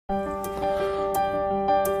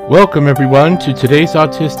Welcome everyone to today's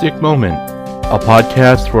Autistic Moment, a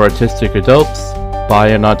podcast for autistic adults by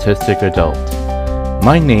an autistic adult.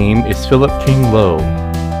 My name is Philip King Lowe.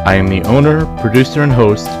 I am the owner, producer, and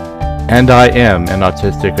host, and I am an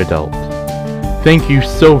autistic adult. Thank you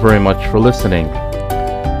so very much for listening.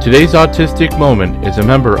 Today's Autistic Moment is a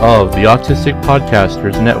member of the Autistic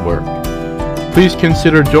Podcasters Network. Please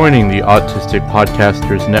consider joining the Autistic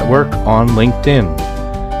Podcasters Network on LinkedIn.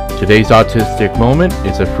 Today's Autistic Moment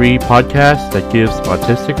is a free podcast that gives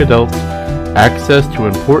autistic adults access to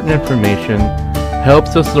important information,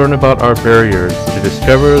 helps us learn about our barriers to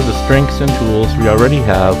discover the strengths and tools we already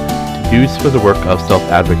have to use for the work of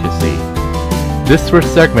self-advocacy. This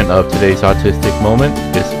first segment of today's Autistic Moment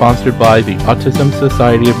is sponsored by the Autism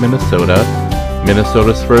Society of Minnesota,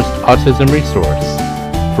 Minnesota's first autism resource.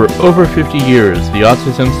 For over 50 years, the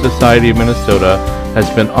Autism Society of Minnesota has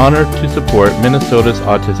been honored to support Minnesota's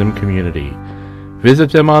autism community.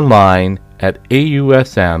 Visit them online at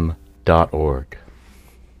ausm.org.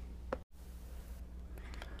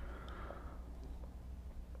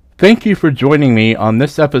 Thank you for joining me on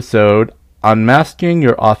this episode, Unmasking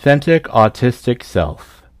Your Authentic Autistic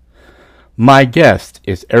Self. My guest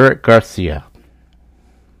is Eric Garcia.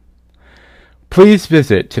 Please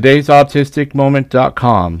visit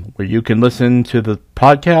todaysautisticmoment.com, where you can listen to the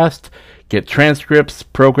podcast, get transcripts,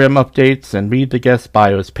 program updates, and read the guest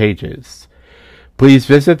bios pages. Please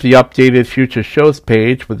visit the updated future shows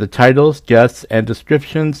page with the titles, guests, and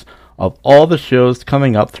descriptions of all the shows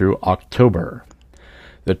coming up through October.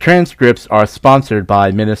 The transcripts are sponsored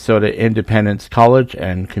by Minnesota Independence College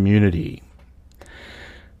and Community.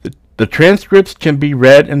 The transcripts can be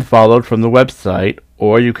read and followed from the website,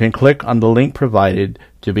 or you can click on the link provided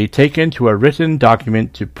to be taken to a written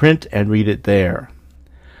document to print and read it there.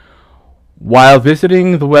 While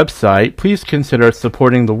visiting the website, please consider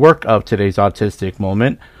supporting the work of today's Autistic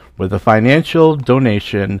Moment with a financial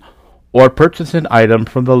donation or purchase an item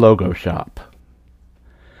from the logo shop.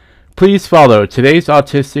 Please follow today's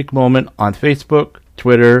Autistic Moment on Facebook,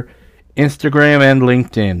 Twitter, Instagram, and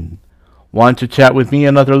LinkedIn. Want to chat with me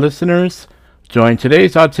and other listeners? Join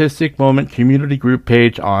today's Autistic Moment community group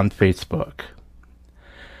page on Facebook.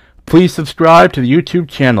 Please subscribe to the YouTube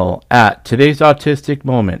channel at Today's Autistic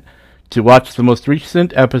Moment to watch the most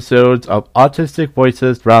recent episodes of Autistic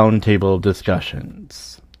Voices Roundtable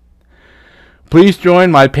discussions. Please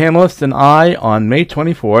join my panelists and I on May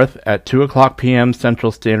 24th at 2 o'clock p.m.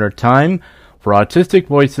 Central Standard Time for Autistic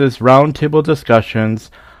Voices Roundtable discussions,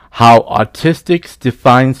 How Autistics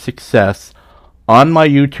Define Success, on my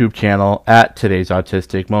YouTube channel at Today's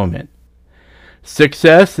Autistic Moment.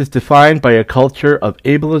 Success is defined by a culture of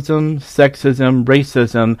ableism, sexism,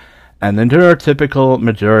 racism, and the neurotypical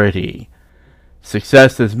majority.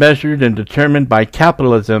 Success is measured and determined by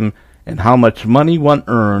capitalism and how much money one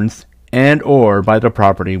earns and or by the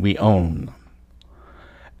property we own.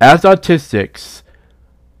 As autistics,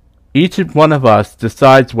 each one of us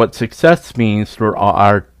decides what success means for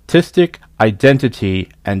our artistic identity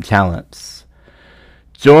and talents.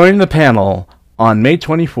 Join the panel on May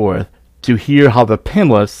 24th to hear how the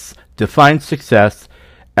panelists define success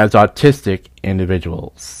as autistic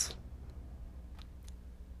individuals.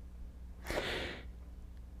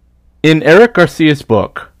 In Eric Garcia's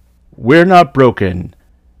book, We're Not Broken,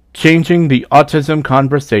 Changing the Autism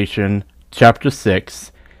Conversation, Chapter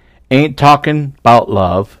 6, Ain't Talkin' About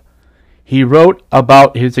Love, he wrote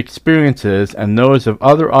about his experiences and those of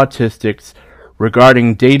other autistics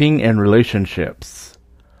regarding dating and relationships.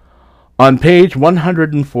 On page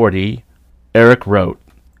 140, Eric wrote,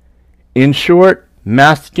 "In short,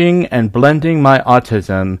 masking and blending my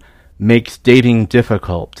autism makes dating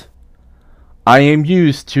difficult. I am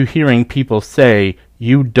used to hearing people say,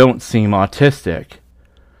 'You don't seem autistic.'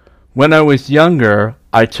 When I was younger,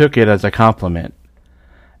 I took it as a compliment.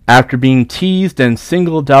 After being teased and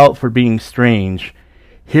singled out for being strange,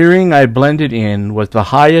 hearing I blended in was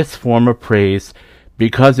the highest form of praise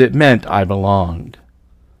because it meant I belonged.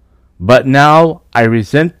 But now I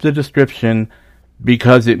resent the description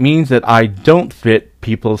because it means that I don't fit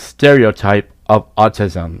people's stereotype of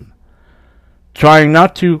autism. Trying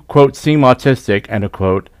not to, quote, seem autistic, end of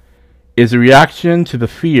quote, is a reaction to the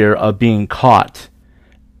fear of being caught,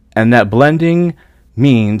 and that blending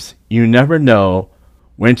means you never know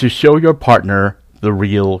when to show your partner the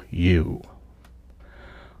real you."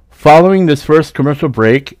 Following this first commercial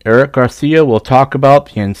break, Eric Garcia will talk about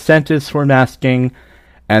the incentives for masking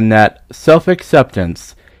and that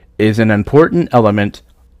self-acceptance is an important element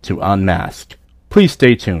to unmask. Please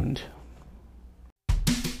stay tuned.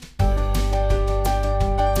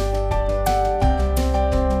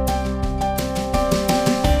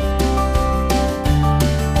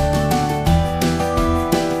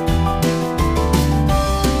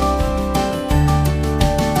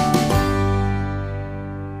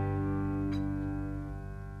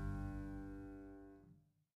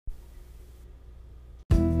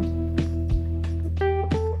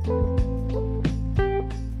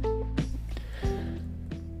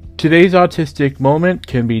 Today's Autistic Moment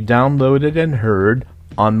can be downloaded and heard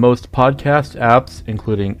on most podcast apps,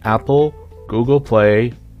 including Apple, Google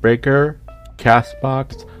Play, Breaker,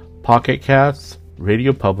 Castbox, Pocket Casts,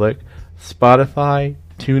 Radio Public, Spotify,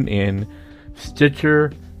 TuneIn,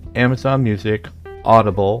 Stitcher, Amazon Music,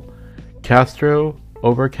 Audible, Castro,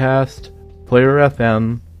 Overcast, Player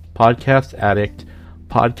FM, Podcast Addict,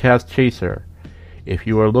 Podcast Chaser. If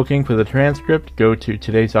you are looking for the transcript, go to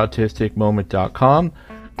todaysautisticmoment.com,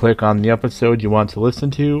 click on the episode you want to listen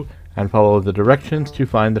to, and follow the directions to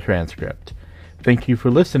find the transcript. Thank you for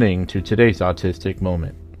listening to today's Autistic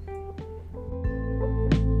Moment.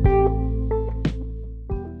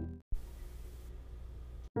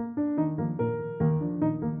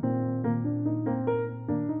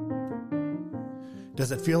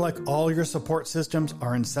 Does it feel like all your support systems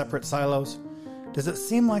are in separate silos? Does it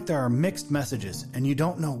seem like there are mixed messages and you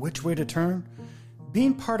don't know which way to turn?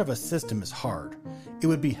 Being part of a system is hard. It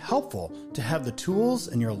would be helpful to have the tools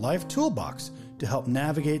in your life toolbox to help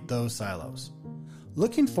navigate those silos.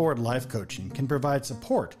 Looking Forward Life Coaching can provide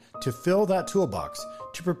support to fill that toolbox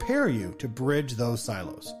to prepare you to bridge those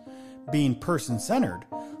silos. Being person-centered,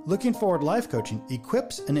 Looking Forward Life Coaching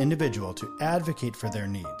equips an individual to advocate for their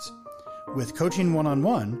needs. With coaching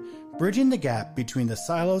one-on-one, bridging the gap between the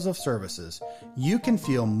silos of services, you can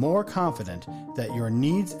feel more confident that your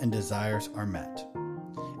needs and desires are met.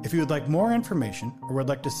 If you would like more information or would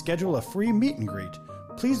like to schedule a free meet and greet,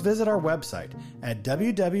 please visit our website at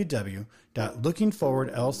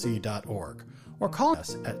www.lookingforwardlc.org or call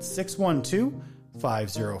us at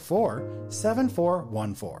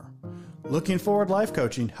 612-504-7414. Looking Forward Life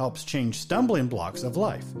Coaching helps change stumbling blocks of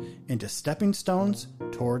life into stepping stones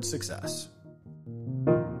towards success.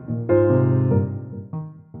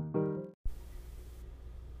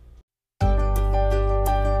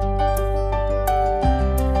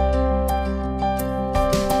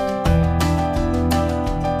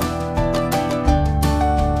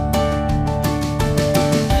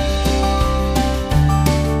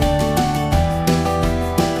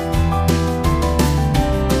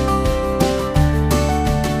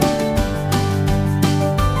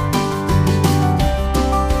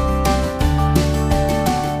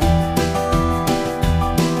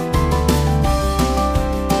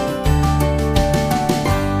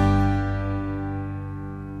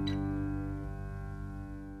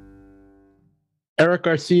 Eric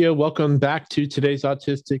Garcia, welcome back to today's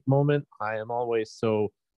Autistic Moment. I am always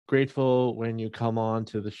so grateful when you come on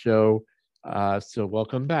to the show. So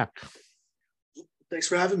welcome back. Thanks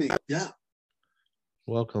for having me. Yeah.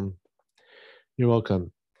 Welcome. You're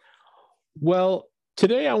welcome. Well,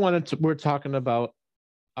 today we're talking about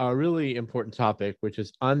a really important topic, which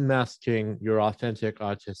is unmasking your authentic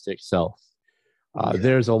autistic self.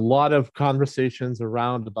 There's a lot of conversations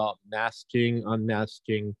around about masking,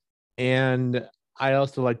 unmasking, and I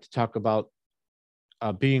also like to talk about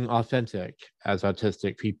being authentic as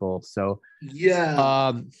autistic people. So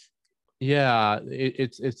it's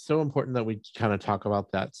so important that we kind of talk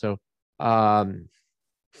about that. So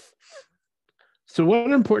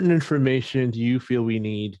what important information do you feel we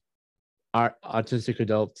need, our autistic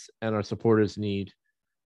adults and our supporters need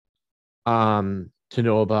to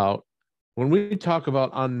know about when we talk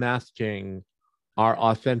about unmasking our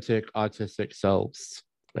authentic autistic selves?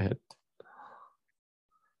 Go ahead.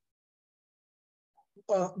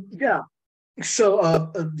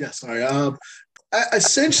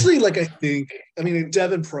 Essentially, I mean,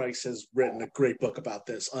 Devin Price has written a great book about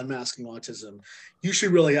this, Unmasking Autism. You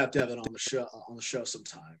should really have Devin on the show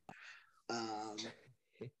sometime.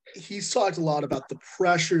 He's talked a lot about the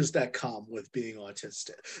pressures that come with being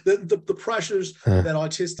autistic, the pressures that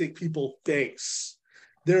autistic people face.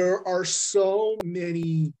 There are so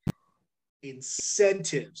many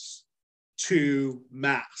incentives to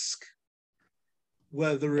mask,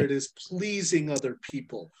 whether it is pleasing other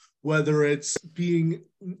people, whether it's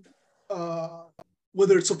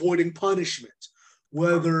avoiding punishment,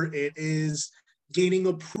 whether it is gaining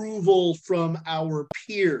approval from our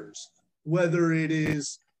peers, whether it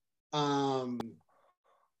is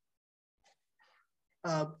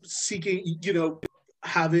seeking,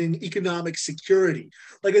 having economic security.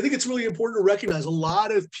 I think it's really important to recognize a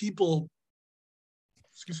lot of people.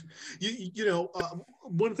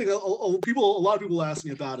 One thing a lot of people ask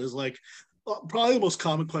me about is probably the most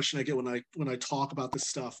common question I get when I talk about this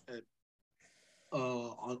stuff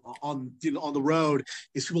on the road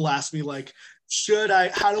is people ask me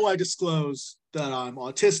how do I disclose that I'm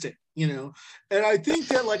autistic? And I think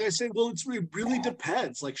that, like I said, well, it really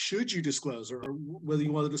depends. Should you disclose or whether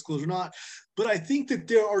you want to disclose or not? But I think that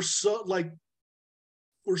there are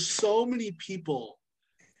for so many people,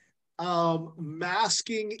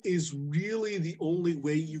 masking is really the only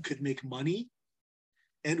way you could make money.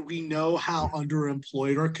 And we know how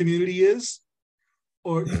underemployed our community is,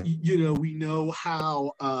 or we know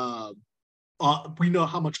how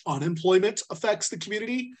much unemployment affects the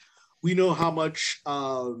community. We know how much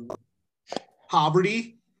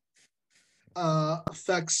poverty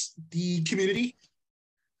affects the community.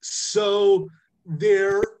 So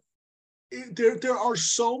there are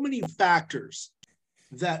so many factors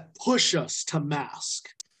that push us to mask,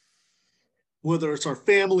 whether it's our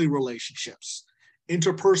family relationships,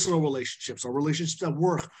 interpersonal relationships, our relationships at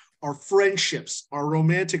work, our friendships, our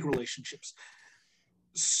romantic relationships.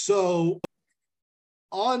 So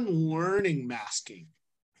unlearning masking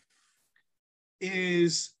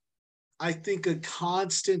is, I think, a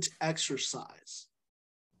constant exercise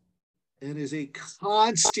and is a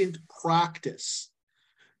constant practice,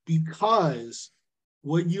 because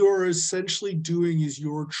what you're essentially doing is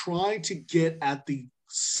you're trying to get at the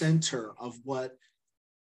center of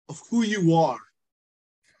who you are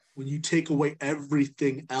when you take away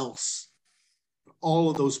everything else, all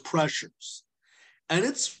of those pressures. And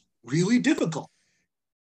it's really difficult.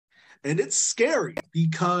 And it's scary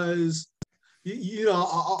because,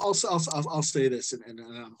 I'll say this, and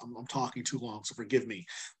I'm talking too long, so forgive me.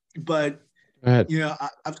 But I've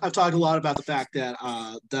talked a lot about the fact that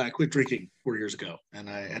I quit drinking 4 years ago, and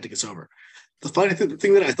I had to get sober. The funny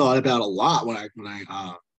thing that I thought about a lot when I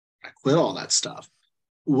quit all that stuff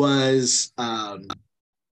was, am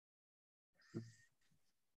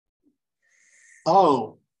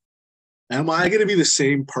I going to be the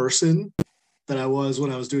same person that I was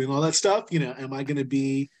when I was doing all that stuff?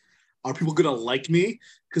 Are people going to like me?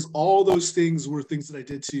 Because all those things were things that I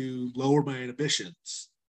did to lower my inhibitions.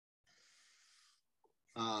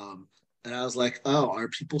 And I was like, are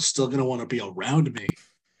people still going to want to be around me?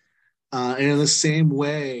 And in the same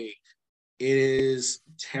way, it is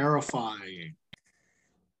terrifying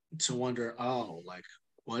to wonder,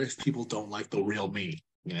 what if people don't like the real me,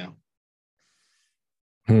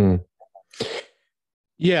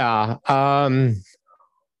 Yeah.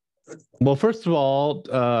 Well, first of all,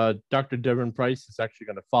 Dr. Devin Price is actually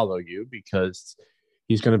going to follow you because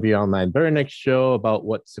he's going to be on my very next show about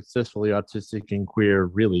what successfully autistic and queer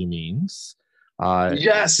really means.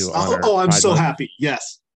 Yes. I'm so happy.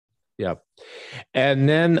 Yes. Yeah. And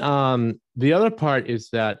then the other part is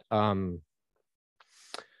that a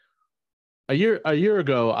year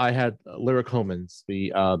ago, I had Lyric Homans,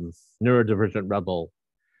 the neurodivergent rebel.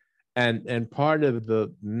 And part of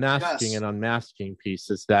the masking and unmasking piece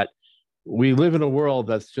is that we live in a world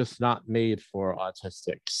that's just not made for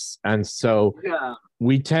autistics. And so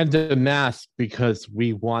we tend to mask because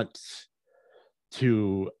we want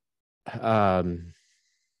to,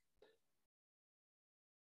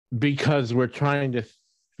 because we're trying to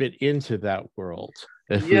fit into that world,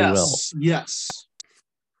 if we will. Yes.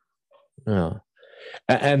 Yeah.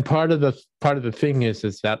 And part of the thing is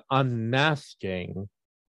that unmasking,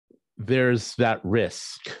 there's that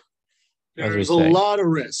risk. There's a lot of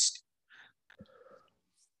risk.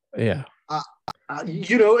 Yeah. And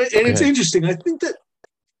it's interesting. I think that,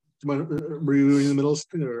 were you in the middle of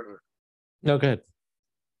something or? No, go ahead.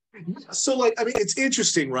 So it's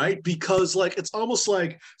interesting, right? Because it's almost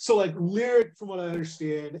Lyric, from what I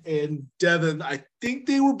understand, and Devin, I think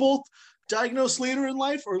they were both diagnosed later in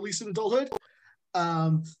life, or at least in adulthood.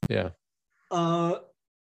 Yeah.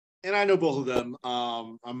 And I know both of them.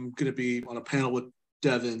 I'm going to be on a panel with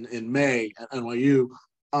Devin in May at NYU.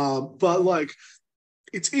 But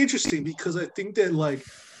it's interesting because I think that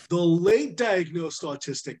the late diagnosed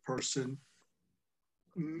autistic person,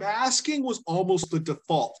 masking was almost the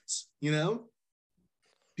default,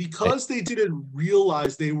 because they didn't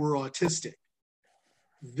realize they were autistic.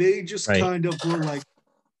 They just kind of were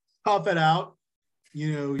tough it out,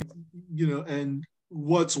 and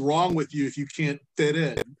what's wrong with you if you can't fit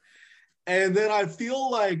in. And then I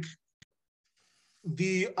feel like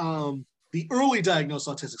the early diagnosed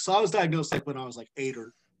autistic. So I was diagnosed when I was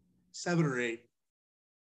 7 or 8,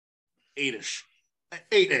 8-ish.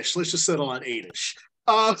 Let's just settle on 8-ish.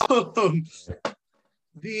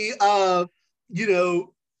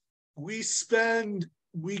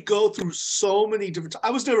 We go through so many different.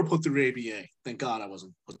 I was never put through ABA. Thank God I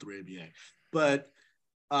wasn't put through ABA. But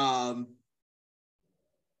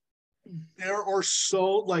there are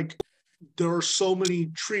so many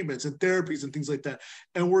treatments and therapies and things like that,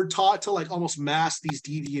 and we're taught to almost mask these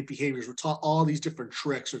deviant behaviors. We're taught all these different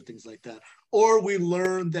tricks or things like that, or we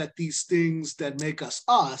learn that these things that make us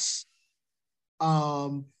us,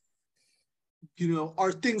 are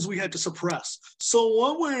things we had to suppress. So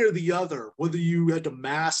one way or the other, whether you had to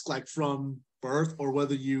mask from birth or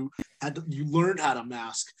whether you you learned how to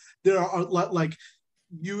mask. There are like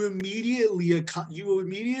you immediately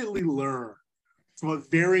learn from a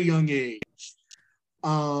very young age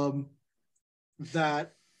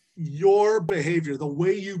that your behavior, the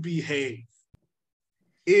way you behave,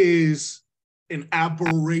 is an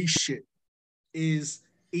aberration, is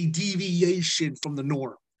a deviation from the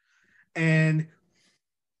norm. And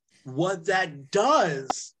what that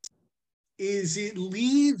does is it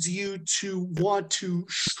leads you to want to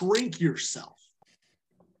shrink yourself.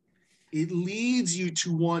 It leads you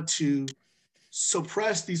to want to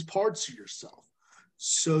suppress these parts of yourself.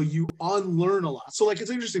 So you unlearn a lot. So like,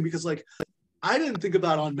 it's interesting because like, I didn't think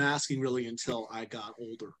about unmasking really until I got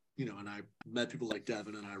older, and I met people like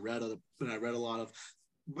Devin, and I read a lot of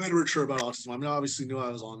literature about autism. I mean, I obviously knew I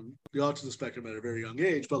was on the autism spectrum at a very young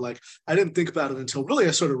age, but like, I didn't think about it until really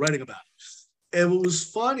I started writing about it. And what was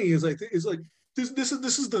funny is like, this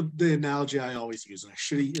is the analogy I always use, and I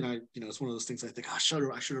should, it's one of those things I think, I should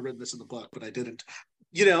have written this in the book, but I didn't.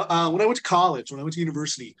 When I went to college, when I went to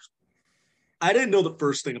university, I didn't know the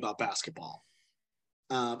first thing about basketball.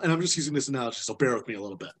 And I'm just using this analogy, so bear with me a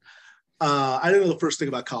little bit. I didn't know the first thing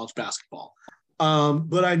about college basketball,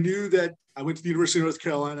 but I knew that I went to the University of North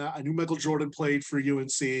Carolina. I knew Michael Jordan played for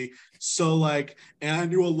UNC, so like, and I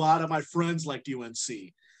knew a lot of my friends liked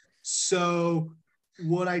UNC. So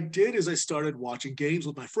what I did is I started watching games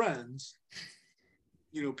with my friends,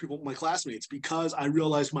 people, my classmates, because I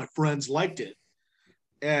realized my friends liked it.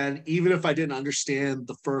 And even if I didn't understand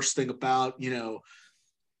the first thing about,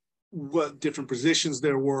 what different positions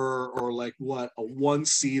there were, or like what a 1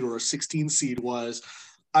 seed or a 16 seed was,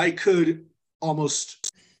 I could almost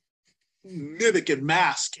mimic and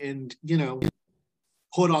mask and,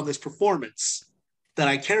 put on this performance that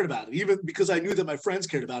I cared about it, even because I knew that my friends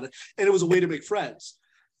cared about it. And it was a way to make friends.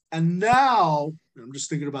 And now I'm just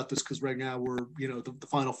thinking about this because right now we're, the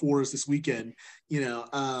Final Four is this weekend,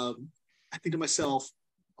 I think to myself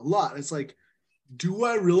a lot. It's like, do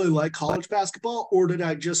I really like college basketball, or did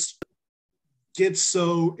I just get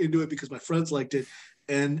so into it because my friends liked it?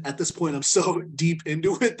 And at this point, I'm so deep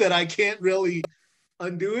into it that I can't really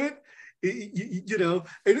undo it. In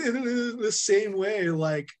the same way,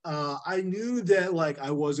 like, I knew that like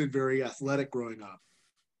I wasn't very athletic growing up,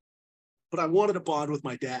 but I wanted to bond with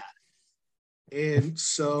my dad. And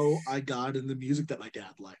so I got in the music that my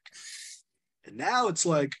dad liked. And now it's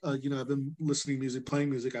like, I've been listening to music,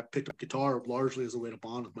 playing music. I picked up guitar largely as a way to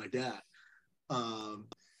bond with my dad,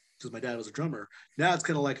 because my dad was a drummer. Now it's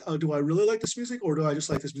kind of like, oh, do I really like this music, or do I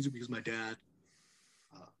just like this music because my dad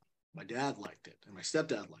liked it and my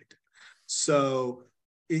stepdad liked it? So,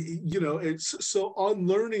 it's so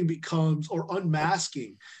unlearning becomes, or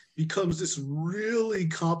unmasking becomes, this really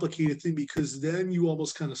complicated thing, because then you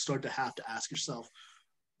almost kind of start to have to ask yourself,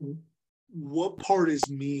 what part is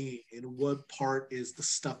me and what part is the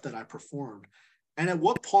stuff that I performed? And at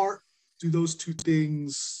what part do those two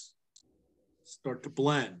things start to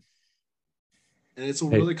blend? And it's a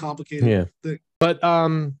really complicated thing. But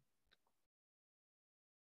and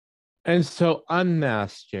so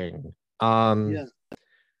unmasking. Yeah.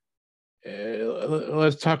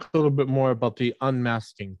 Let's talk a little bit more about the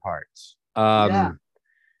unmasking part. Yeah.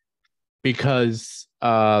 Because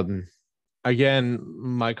again,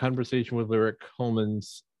 my conversation with Lyric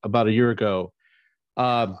Holman's about a year ago,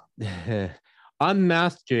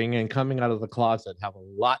 unmasking and coming out of the closet have a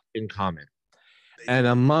lot in common. And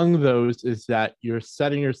among those is that you're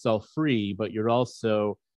setting yourself free, but you're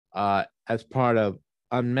also, as part of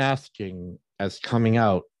unmasking, as coming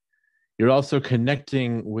out, you're also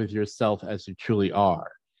connecting with yourself as you truly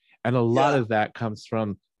are. And a lot of that comes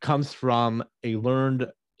from a learned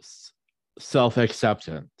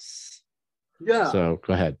self-acceptance. Yeah. So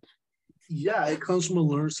go ahead. Yeah, it comes from a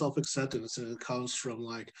learned self-acceptance, and it comes from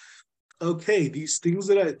like, okay, these things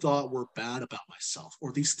that I thought were bad about myself,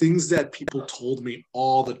 or these things that people told me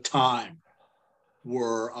all the time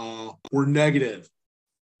were negative.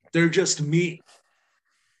 They're just me.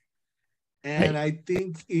 And I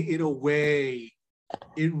think in a way,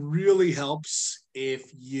 it really helps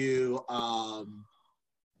if you have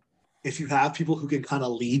people who can kind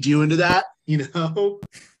of lead you into that,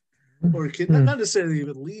 or can not necessarily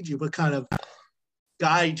even lead you, but kind of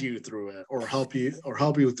guide you through it, or help you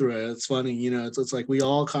through it. It's funny, it's like we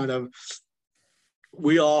all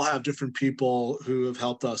have different people who have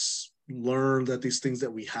helped us learn that these things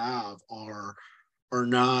that we have are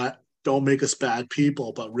not, don't make us bad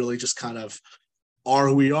people, but really just kind of are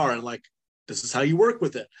who we are, and like, this is how you work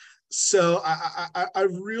with it. So I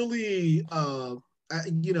really,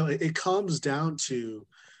 it comes down to,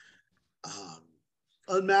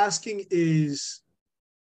 unmasking is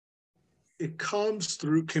it comes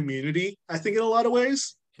through community, I think, in a lot of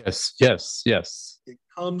ways. Yes. It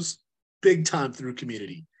comes big time through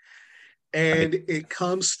community. And it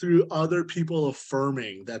comes through other people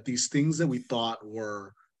affirming that these things that we thought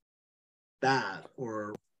were bad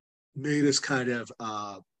or made us kind of,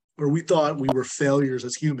 or we thought we were failures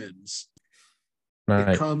as humans. Right.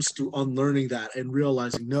 It comes to unlearning that and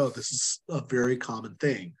realizing, no, this is a very common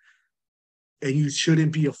thing. And you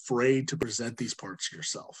shouldn't be afraid to present these parts to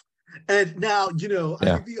yourself. And now, I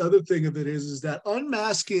think the other thing of it is that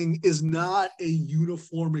unmasking is not a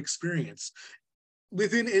uniform experience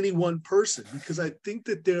within any one person, because I think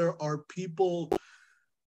that there are people,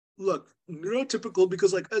 look, neurotypical,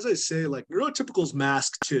 because like, as I say, like neurotypicals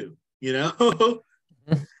mask too, You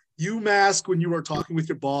mask when you are talking with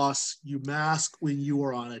your boss, you mask when you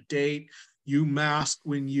are on a date, you mask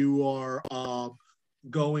when you are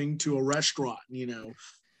going to a restaurant, in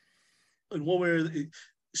one way.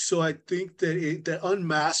 So I think that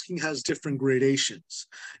unmasking has different gradations.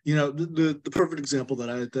 The perfect example that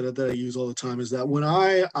I use all the time is that when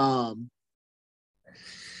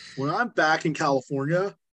I'm back in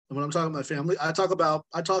California and when I'm talking to my family, I talk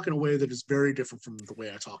in a way that is very different from the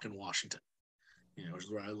way I talk in Washington, which is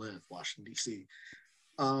where I live, Washington, D.C.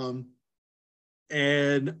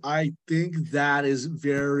 And I think that is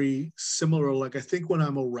very similar. Like, I think when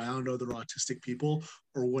I'm around other autistic people,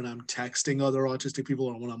 or when I'm texting other autistic people,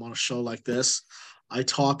 or when I'm on a show like this, I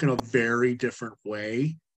talk in a very different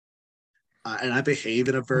way. And I behave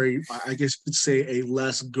in a very, I guess you could say, a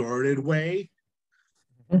less guarded way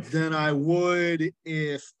than I would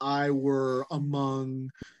if I were among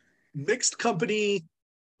mixed company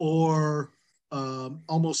or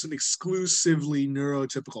almost an exclusively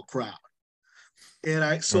neurotypical crowd. And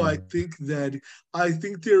I think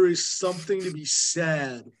there is something to be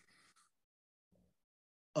said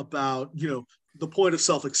about, the point of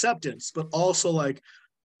self-acceptance, but also like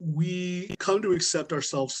we come to accept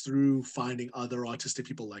ourselves through finding other autistic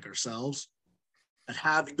people like ourselves and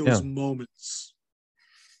having those moments.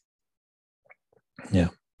 Yeah.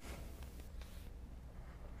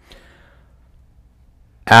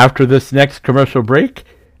 After this next commercial break,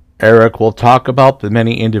 Eric will talk about the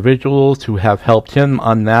many individuals who have helped him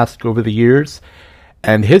unmask over the years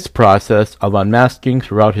and his process of unmasking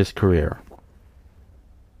throughout his career.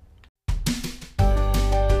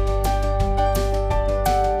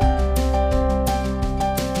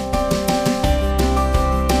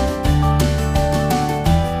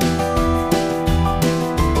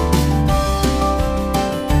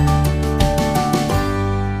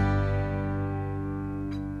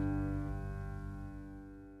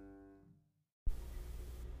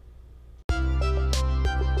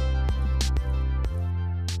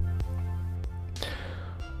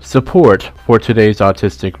 Support for today's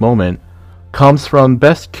Autistic Moment comes from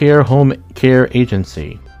Best Care Home Care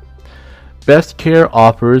Agency. Best Care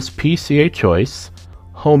offers PCA Choice,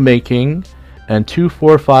 homemaking, and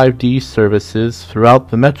 245D services throughout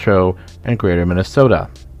the Metro and Greater Minnesota.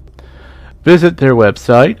 Visit their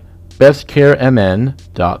website,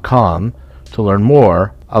 bestcaremn.com, to learn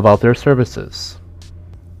more about their services.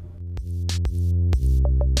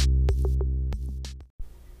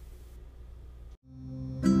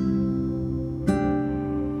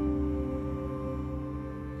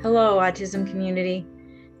 Hello, autism community.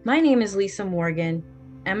 My name is Lisa Morgan.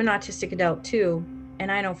 I'm an autistic adult too,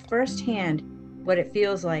 and I know firsthand what it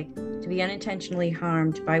feels like to be unintentionally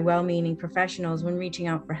harmed by well-meaning professionals when reaching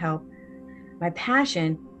out for help. My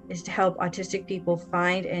passion is to help autistic people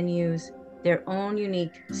find and use their own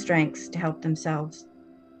unique strengths to help themselves.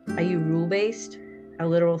 Are you rule-based, a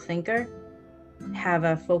literal thinker, have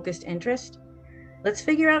a focused interest? Let's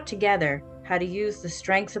figure out together how to use the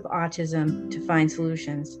strengths of autism to find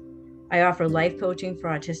solutions. I offer life coaching for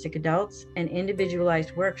autistic adults and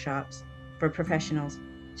individualized workshops for professionals.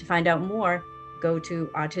 To find out more, go to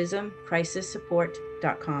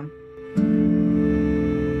autismcrisissupport.com.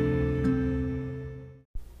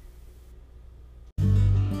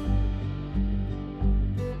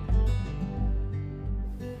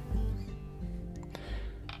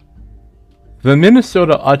 The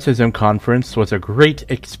Minnesota Autism Conference was a great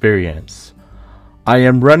experience. I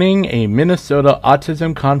am running a Minnesota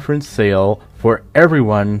Autism Conference sale for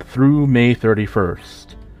everyone through May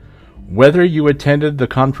 31st. Whether you attended the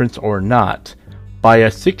conference or not, buy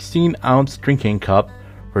a 16-ounce drinking cup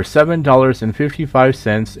for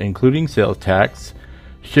 $7.55 including sales tax,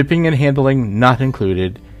 shipping and handling not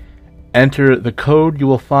included. Enter the code you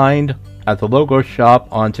will find at the logo shop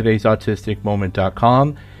on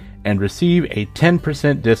todaysautisticmoment.com and receive a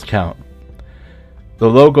 10% discount. The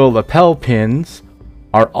logo lapel pins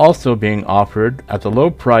are also being offered at the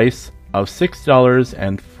low price of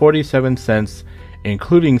 $6.47,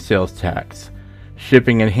 including sales tax.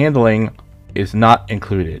 Shipping and handling is not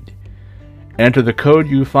included. Enter the code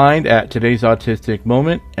you find at today's Autistic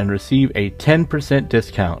Moment and receive a 10%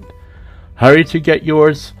 discount. Hurry to get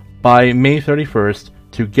yours by May 31st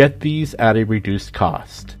to get these at a reduced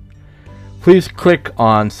cost. Please click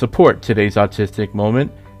on Support Today's Autistic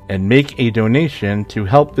Moment and make a donation to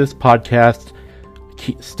help this podcast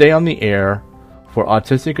stay on the air for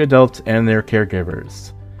autistic adults and their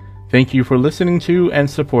caregivers. Thank you for listening to and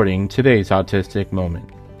supporting today's Autistic Moment.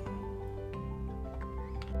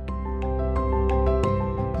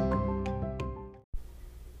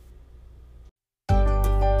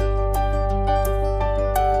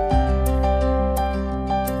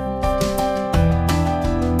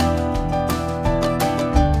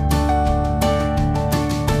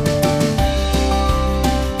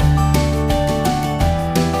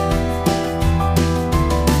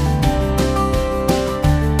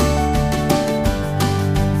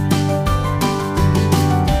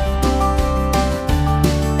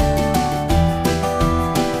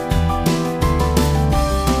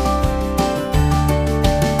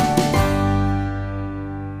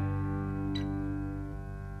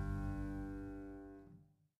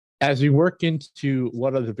 As we work into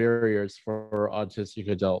what are the barriers for autistic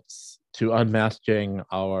adults to unmasking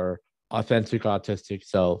our authentic autistic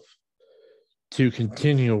self, to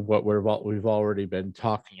continue what we've already been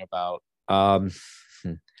talking about,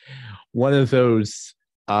 one of those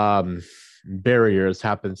barriers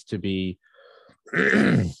happens to be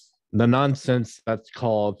the nonsense that's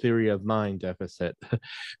called theory of mind deficit,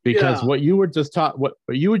 because what you were just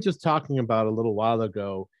talking about a little while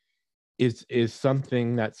ago is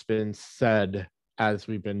something that's been said as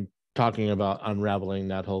we've been talking about unraveling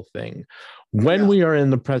that whole thing. When we are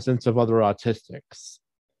in the presence of other autistics,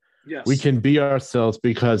 we can be ourselves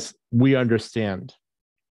because we understand.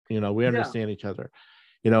 We understand each other.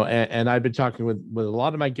 And I've been talking with a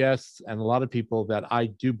lot of my guests and a lot of people that I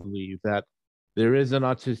do believe that there is an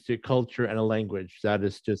autistic culture and a language that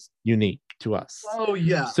is just unique to us. Oh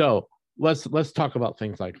yeah. So let's talk about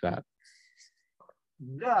things like that.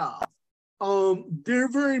 Yeah. There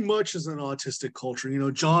very much is an autistic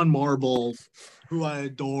culture. John Marble, who I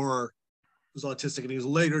adore, was autistic and he was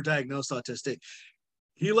later diagnosed autistic.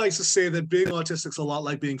 He likes to say that being autistic is a lot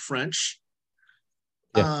like being French.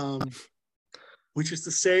 Yes. Which is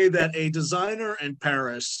to say that a designer in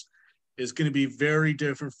Paris is going to be very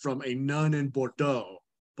different from a nun in Bordeaux,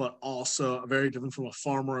 but also very different from a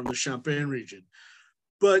farmer in the Champagne region.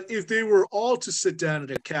 But if they were all to sit down at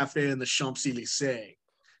a cafe in the Champs-Élysées,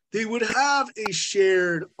 they would have a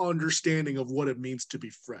shared understanding of what it means to be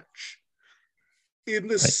French. In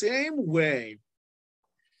the same way,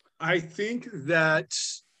 I think that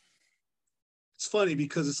it's funny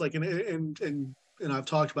because it's like, and I've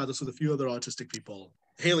talked about this with a few other autistic people.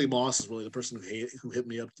 Haley Moss is really the person who hit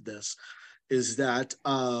me up to this, is that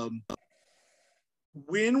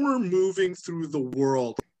when we're moving through the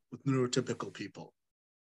world with neurotypical people,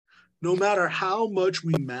 no matter how much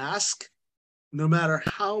we mask, no matter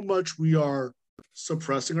how much we are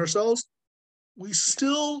suppressing ourselves, we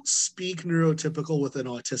still speak neurotypical with an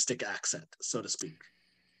autistic accent, so to speak.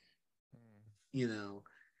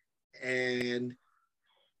 And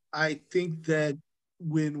I think that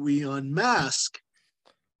when we unmask,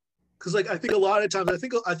 because I think a lot of times,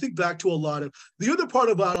 I think back to a lot of the other part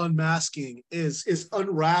about unmasking is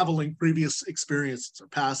unraveling previous experiences or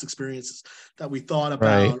past experiences that we thought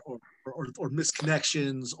about, or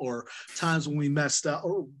misconnections, or times when we messed up,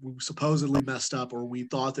 or we supposedly messed up, or we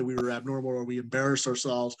thought that we were abnormal, or we embarrassed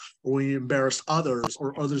ourselves, or we embarrassed others,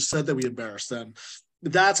 or others said that we embarrassed them.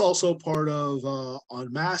 That's also part of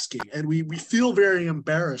unmasking. And we feel very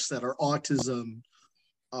embarrassed that our autism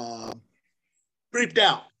creeped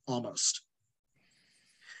out almost.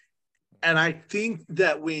 And I think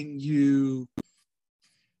that when you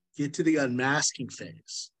get to the unmasking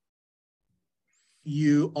phase,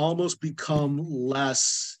 you almost become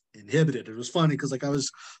less inhibited. It was funny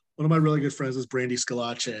because one of my really good friends is Brandy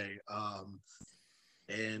Scalace,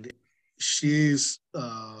 and she's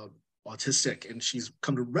autistic, and she's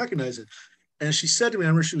come to recognize it. And she said to me, I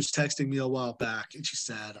remember she was texting me a while back, and she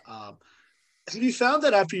said, have you found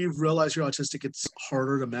that after you've realized you're autistic, it's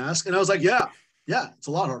harder to mask? And I was like, yeah, it's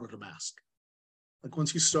a lot harder to mask. Like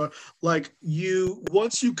once you start,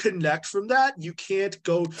 once you connect from that, you can't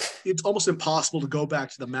go, it's almost impossible to go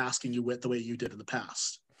back to the masking you went the way you did in the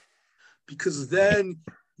past. Because then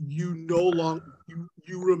you no longer,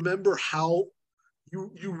 you remember how,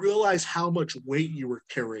 you realize how much weight you were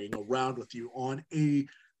carrying around with you on a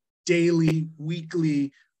daily,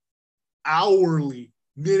 weekly, hourly,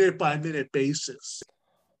 minute by minute basis.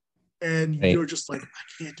 And Right. you're just like,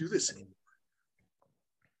 I can't do this anymore.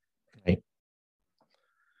 Right.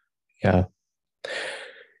 Yeah.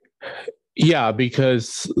 Yeah,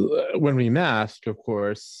 because when we mask, of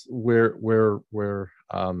course, we're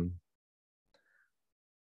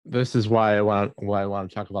this is why I want to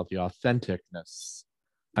talk about the authenticness.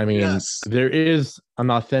 I mean, Yes. there is an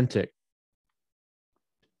authentic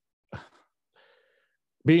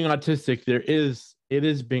being autistic. It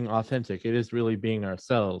is being authentic. It is really being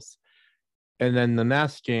ourselves. And then the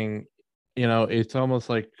masking, it's almost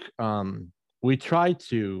like we try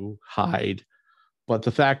to hide, but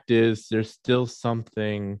the fact is there's still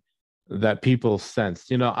something that people sense.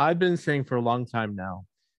 I've been saying for a long time now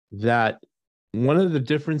that one of the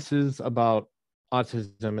differences about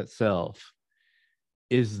autism itself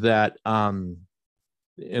is that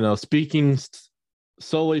speaking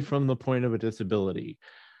solely from the point of a disability,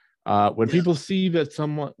 when Yeah. people see that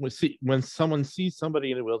when someone sees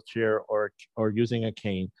somebody in a wheelchair or using a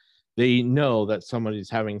cane, they know that somebody's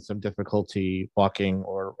having some difficulty walking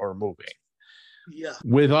or moving. Yeah.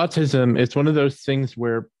 With autism, it's one of those things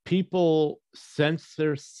where people sense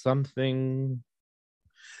there's something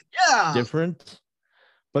Yeah. different,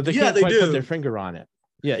 but they Yeah, can't they quite put their do. finger on it.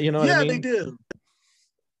 Yeah, you know what I Yeah, they mean? do.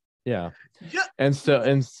 Yeah. Yeah.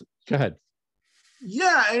 Go ahead.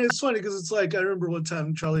 Yeah, and it's funny because it's like I remember one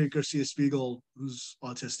time Charlie Garcia Spiegel, who's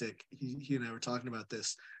autistic, he and I were talking about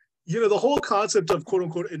this. The whole concept of quote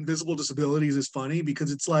unquote invisible disabilities is funny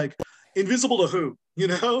because it's like invisible to who,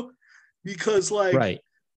 Because like Right.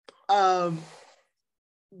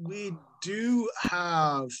 we do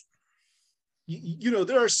have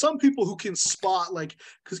there are some people who can spot, like,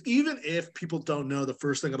 because even if people don't know the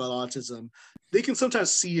first thing about autism, they can sometimes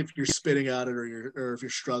see if you're spitting at it or if you're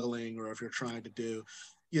struggling or if you're trying to do,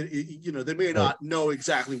 they may not know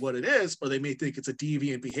exactly what it is, or they may think it's a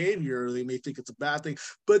deviant behavior, or they may think it's a bad thing,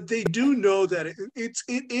 but they do know that it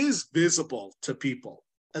is visible to people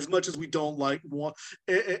as much as we don't like want.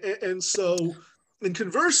 And so, and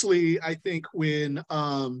conversely, I think when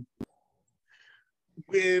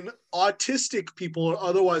autistic people or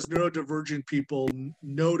otherwise neurodivergent people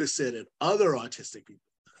notice it in other autistic people,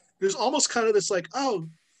 there's almost kind of this like, oh,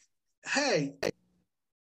 hey,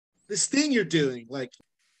 this thing you're doing, like,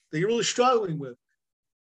 that you're really struggling with,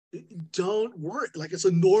 don't worry, like, it's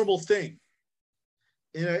a normal thing.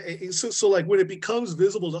 And so like when it becomes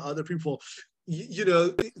visible to other people,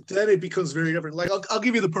 then it becomes very different. Like, I'll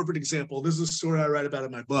give you the perfect example. This is a story I write about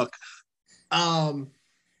in my book.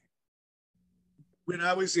 When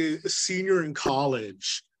I was a senior in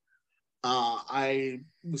college, I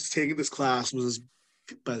was taking this class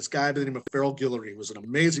by this guy by the name of Farrell Guillory. He was an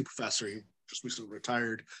amazing professor. He just recently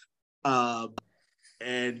retired.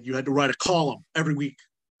 And you had to write a column every week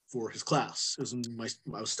for his class. It was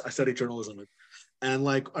I studied journalism. And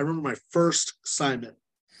like, I remember my first assignment,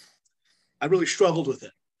 I really struggled with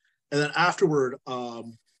it. And then afterward,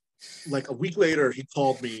 like a week later, he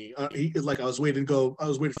called me. I was waiting for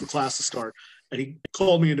class to start, and he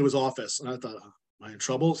called me into his office, and I thought, oh, am I in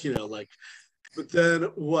trouble? But then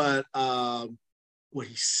what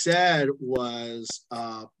he said was,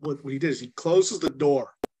 what he did is he closes the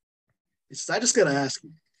door. He says, I just got to ask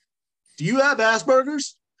you, do you have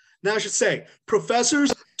Asperger's? Now I should say,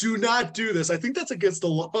 professors do not do this. I think that's against the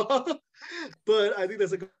law, but I think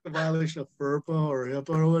that's like a violation of FERPA or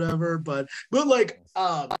HIPAA or whatever. But like,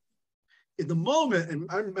 in the moment, and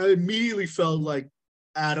I immediately felt like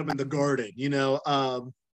Adam in the garden,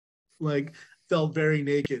 like felt very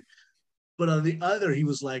naked. But on the other, he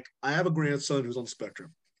was like, I have a grandson who's on the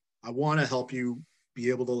spectrum. I want to help you be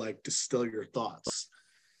able to like distill your thoughts.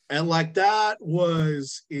 And like that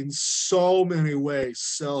was in so many ways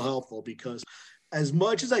so helpful, because as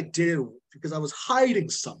much as I did, because I was hiding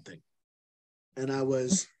something, and I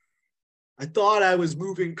thought I was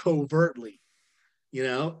moving covertly,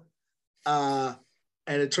 and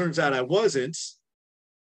it turns out I wasn't,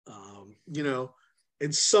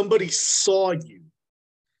 and somebody saw you,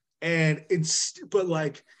 but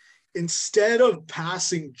like, instead of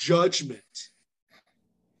passing judgment,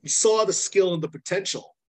 you saw the skill and the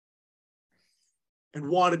potential and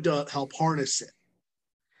wanted to help harness it.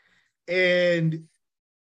 And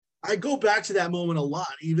I go back to that moment a lot,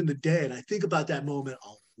 even today, and I think about that moment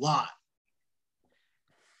a lot.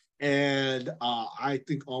 And I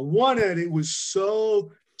think on one end, it was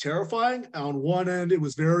so terrifying. On one end, it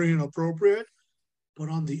was very inappropriate. But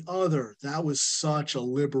on the other, that was such a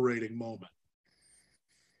liberating moment.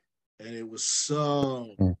 And it was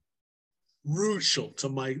so crucial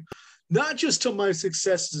to not just to my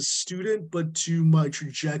success as a student, but to my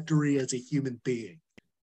trajectory as a human being.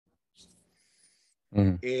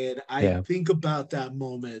 And I Yeah. think about that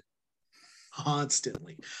moment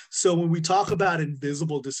constantly. So when we talk about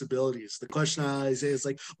invisible disabilities, the question I always say is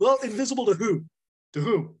like, well, invisible to who? To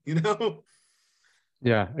whom? You know?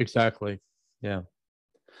 Yeah, exactly. Yeah.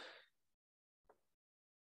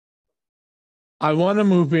 I want to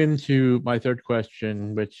move into my third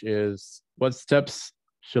question, which is what steps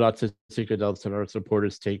should autistic adults and our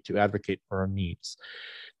supporters take to advocate for our needs?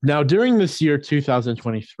 Now, during this year,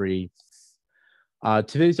 2023,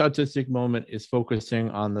 today's autistic moment is focusing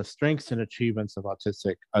on the strengths and achievements of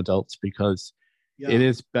autistic adults because it Yeah.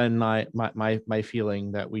 has been my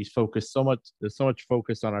feeling that we focus so much, there's so much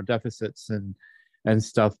focus on our deficits and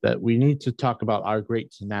stuff that we need to talk about our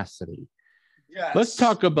great tenacity. Let's Yes.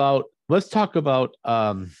 talk about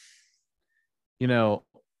you know,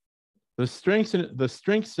 the strengths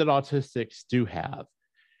that autistics do have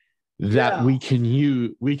that Yeah. we can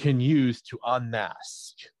use to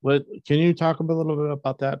unmask. Can you talk a little bit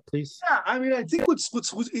about that, please? Yeah. I mean, I think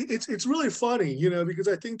it's really funny, you know, because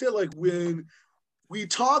I think that like when we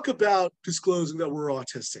talk about disclosing that we're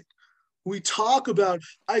autistic, we talk about,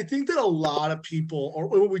 I think that a lot of people, or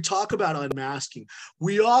when we talk about unmasking,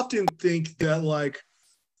 we often think that like,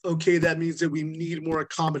 okay, that means that we need more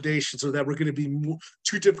accommodations or that we're going to be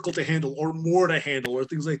too difficult to handle or more to handle or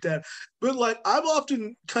things like that. But like, I've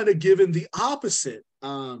often kind of given the opposite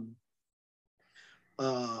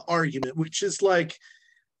argument, which is like,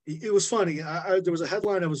 it was funny. There was a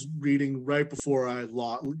headline I was reading right before I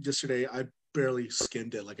yesterday. I barely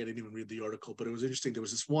skimmed it. Like I didn't even read the article, but it was interesting. There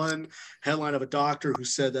was this one headline of a doctor who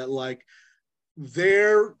said that like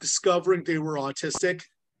their discovering they were autistic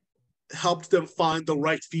helped them find the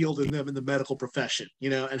right field in them in the medical profession, you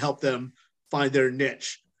know, and help them find their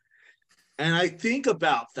niche. And I think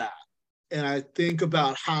about that. And I think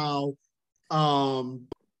about how um,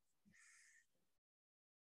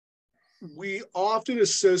 we often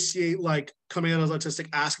associate like coming out as autistic,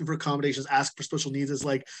 asking for accommodations, asking for special needs as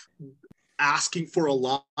like asking for a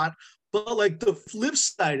lot. But like the flip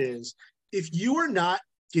side is if you are not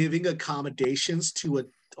giving accommodations to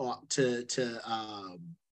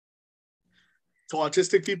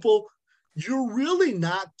autistic people, you're really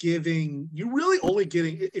not giving, you're really only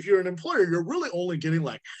getting, if you're an employer, you're really only getting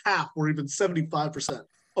like half or even 75%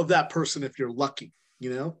 of that person if you're lucky,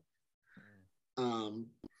 you know?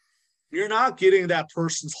 You're not getting that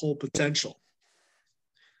person's whole potential.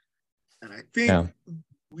 And I think Yeah.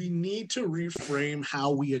 we need to reframe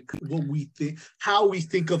how we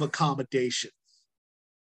think of accommodation.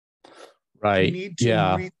 We Right. need to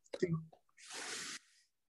Yeah. rethink.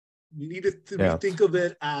 We need to Yeah. rethink of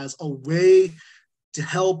it as a way to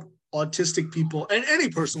help autistic people and any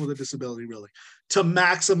person with a disability really to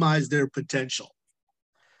maximize their potential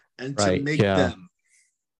and to Right. make Yeah. them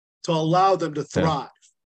to allow them to Yeah. thrive.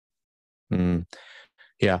 Mm.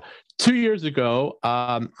 Yeah. 2 years ago,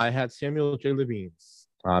 I had Samuel J. Levine.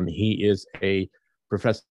 He is a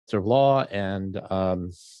professor of law and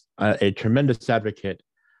a tremendous advocate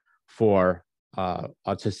for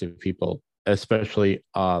autistic people, especially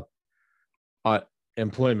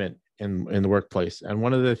employment in the workplace. And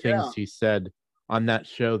one of the Yeah. things he said on that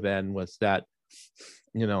show then was that,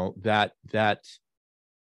 you know, that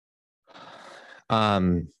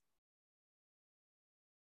um,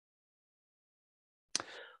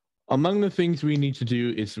 among the things we need to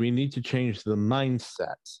do is we need to change the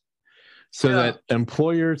mindset so Yeah. that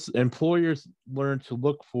employers learn to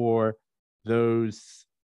look for those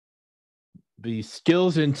the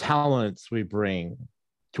skills and talents we bring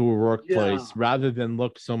to a Yeah. workplace rather than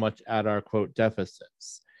look so much at our quote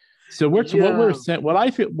deficits. So what we're Yeah. saying, what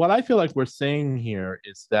I feel like we're saying here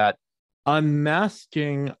is that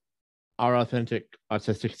unmasking our authentic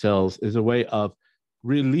autistic selves is a way of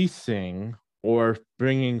releasing or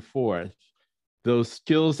bringing forth those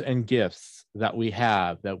skills and gifts that we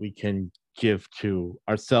have that we can give to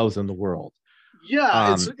ourselves and the world. Yeah.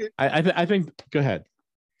 I think. Go ahead.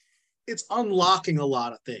 It's unlocking a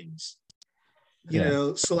lot of things, you Yeah.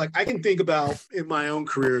 know. So like I can think about in my own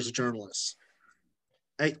career as a journalist,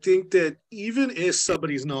 I think that even if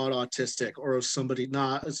somebody's not autistic or if somebody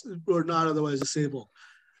not or not otherwise disabled,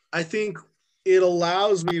 I think it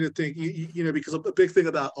allows me to think, you know, because a big thing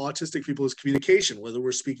about autistic people is communication, whether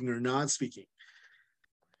we're speaking or not speaking.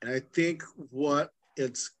 And I think what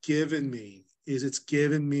it's given me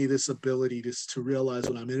this ability to realize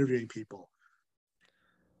when I'm interviewing people,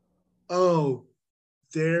 oh,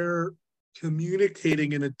 they're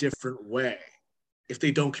communicating in a different way if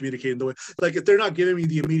they don't communicate in the way, like if they're not giving me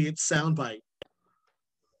the immediate soundbite.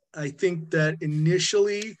 I think that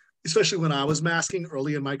initially, especially when I was masking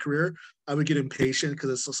early in my career, I would get impatient because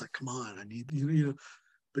it's just like, come on, I need you know.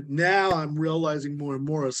 But now I'm realizing more and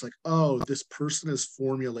more, it's like, oh, this person is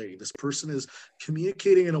formulating, this person is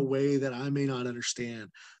communicating in a way that I may not understand,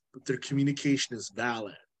 but their communication is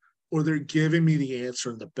valid, or they're giving me the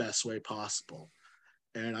answer in the best way possible.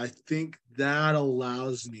 And I think that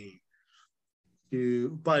allows me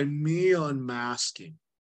to, by me unmasking,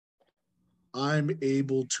 I'm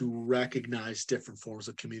able to recognize different forms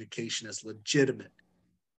of communication as legitimate,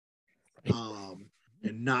 and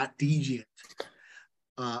not deviant.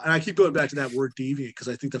 And I keep going back to that word deviant because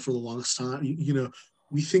I think that for the longest time,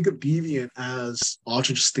 we think of deviant as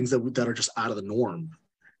often just things that are just out of the norm.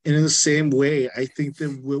 And in the same way, I think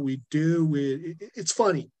that what we do it's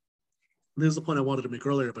funny. This is the point I wanted to make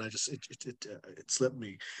earlier, but it slipped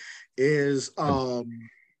me. Is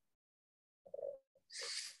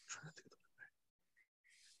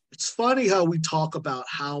it's funny how we talk about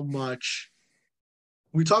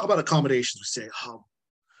accommodations. We say, oh,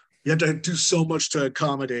 you have to do so much to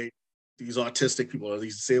accommodate these autistic people or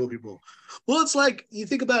these disabled people. Well, it's like, you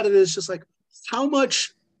think about it, it's just like, how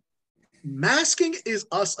much masking is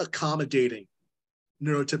us accommodating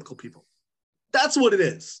neurotypical people. That's what it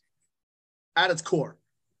is at its core.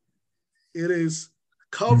 It is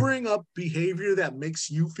covering up behavior that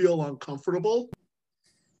makes you feel uncomfortable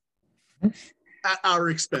at our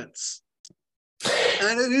expense.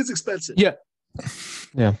 And it is expensive. Yeah.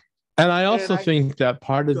 And I also think that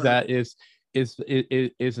part of that is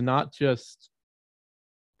not just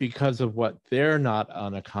because of what they're not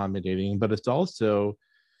unaccommodating, but it's also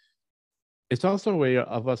a way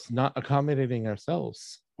of us not accommodating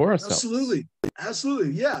ourselves for ourselves.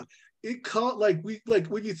 Absolutely, yeah. It caught like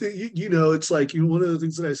when you think it's like one of the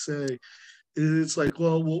things that I say. It's like,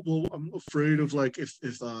 well, I'm afraid of like if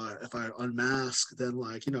I unmask, then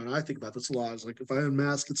like and I think about this a lot. It's like if I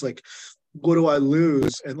unmask, it's like, what do I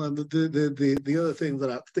lose? And then the other thing that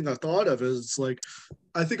I thought of is it's like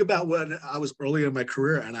I think about when I was early in my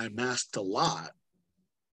career and I masked a lot.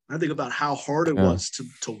 I think about how hard it was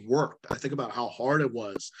to work. I think about how hard it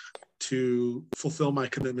was to fulfill my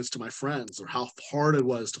commitments to my friends, or how hard it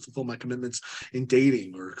was to fulfill my commitments in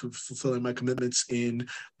dating, or fulfilling my commitments in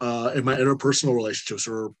my interpersonal relationships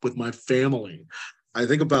or with my family. I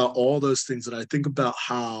think about all those things, and I think about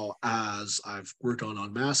how, as I've worked on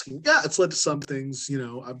unmasking, it's led to some things,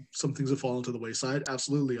 some things have fallen to the wayside.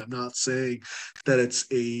 Absolutely. I'm not saying that it's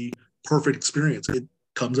a perfect experience. It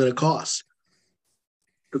comes at a cost.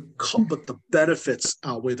 But the benefits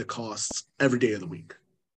outweigh the costs every day of the week.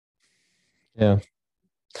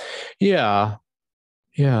 Yeah.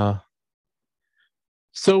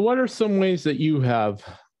 So what are some ways that you have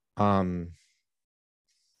been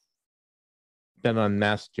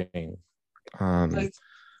unmasking? I mean,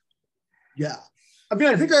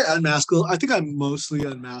 I think I mostly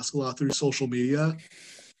unmask a lot through social media.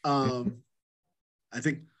 I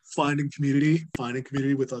think finding community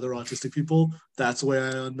with other autistic people, that's the way I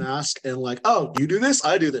unmask. And like, oh, you do this,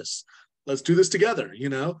 I do this. Let's do this together,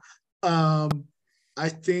 I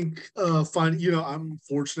think I'm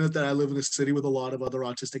fortunate that I live in a city with a lot of other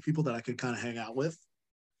autistic people that I can kind of hang out with.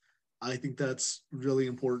 I think that's really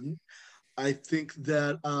important. I think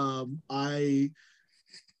that I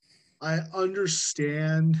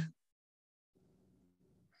understand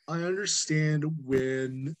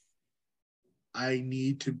when I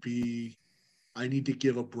need to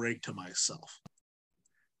give a break to myself.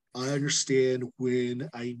 I understand when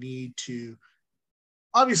I need to,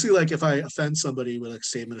 obviously, like if I offend somebody with like a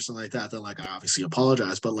statement or something like that, then like I obviously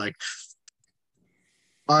apologize, but like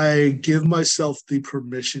I give myself the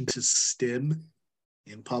permission to stim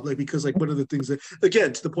in public, because like one of the things that,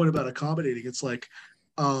 again, to the point about accommodating, it's like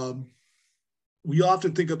we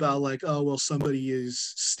often think about like, oh, well, somebody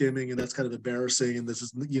is stimming and that's kind of embarrassing, and this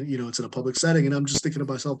is it's in a public setting. And I'm just thinking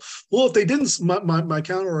to myself, well, if they didn't, my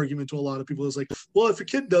counter argument to a lot of people is like, well, if a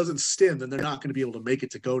kid doesn't stim, then they're not going to be able to make it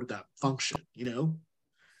to go to that function,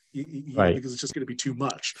 Right. because it's just going to be too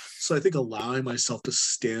much. So I think allowing myself to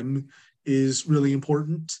stim is really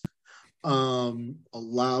important.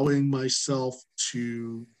 Allowing myself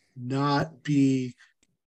to not be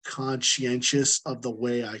conscientious of the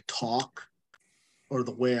way I talk or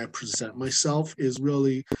the way I present myself is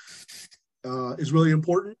really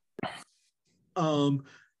important. And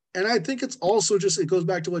I think it's also just, it goes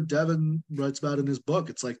back to what Devin writes about in his book.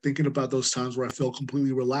 It's like thinking about those times where I feel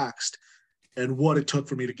completely relaxed and what it took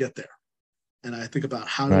for me to get there. And I think about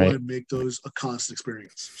how do I make those a constant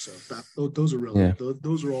experience. So those are really,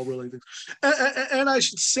 those are all really things. And I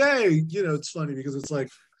should say, it's funny because it's like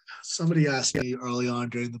somebody asked me early on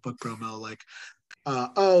during the book promo,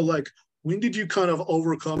 like, when did you kind of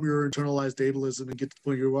overcome your internalized ableism and get to the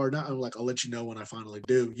point you are now? I'm like, I'll let you know when I finally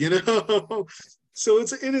do, So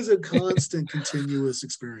it is a constant, continuous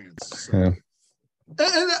experience. So. Yeah.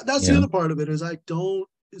 And that's the other part of it is I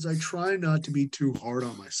try not to be too hard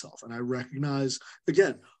on myself. And I recognize,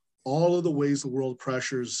 again, all of the ways the world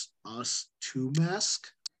pressures us to mask.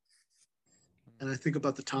 And I think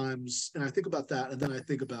about the times, and I think about that, and then I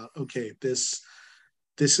think about, okay, this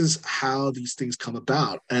is how these things come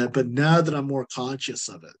about. But now that I'm more conscious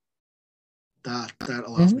of it, that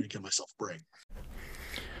allows me to give myself a break.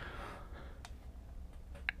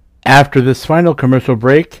 After this final commercial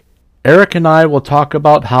break, Eric and I will talk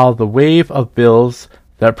about how the wave of bills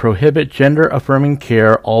that prohibit gender-affirming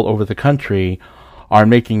care all over the country are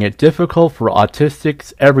making it difficult for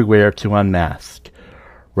autistics everywhere to unmask.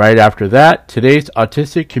 Right after that, today's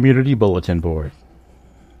Autistic Community Bulletin Board.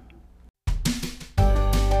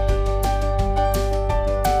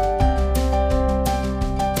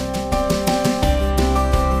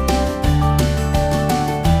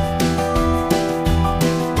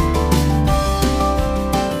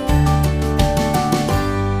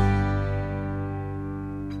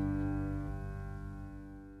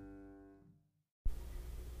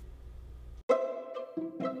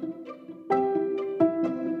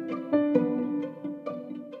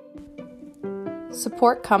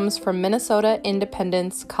 Support comes from Minnesota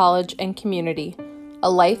Independence College and Community,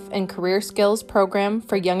 a life and career skills program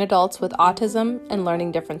for young adults with autism and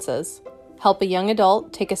learning differences. Help a young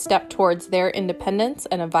adult take a step towards their independence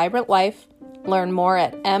and a vibrant life. Learn more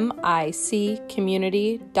at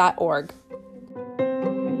miccommunity.org.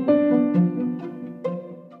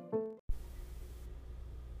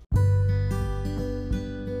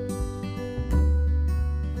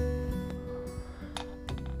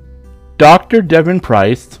 Dr. Devin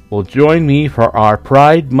Price will join me for our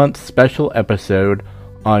Pride Month special episode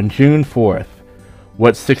on June 4th,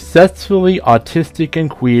 What Successfully Autistic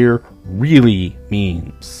and Queer Really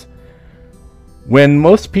Means. When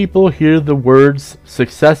most people hear the words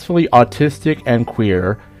successfully autistic and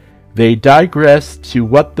queer, they digress to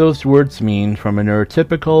what those words mean from a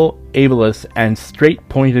neurotypical, ableist, and straight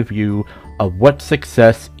point of view of what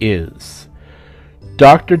success is.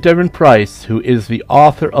 Dr. Devin Price, who is the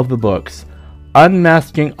author of the books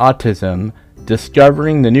Unmasking Autism,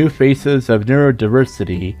 Discovering the New Faces of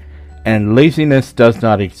Neurodiversity, and Laziness Does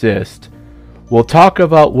Not Exist, will talk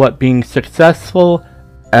about what being successful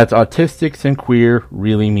as autistics and queer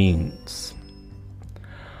really means.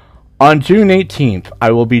 On June 18th, I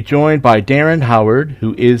will be joined by Darren Howard,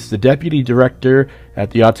 who is the Deputy Director at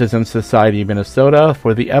the Autism Society of Minnesota,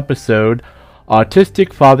 for the episode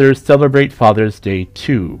Autistic Fathers Celebrate Father's Day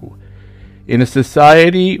 2. In a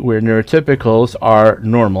society where neurotypicals are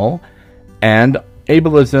normal and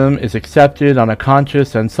ableism is accepted on a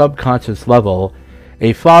conscious and subconscious level,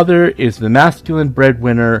 a father is the masculine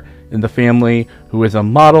breadwinner in the family who is a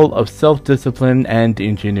model of self-discipline and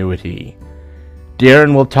ingenuity.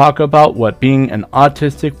 Darren will talk about what being an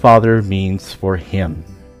autistic father means for him.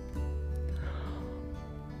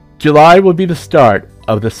 July will be the start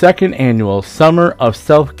of the second annual Summer of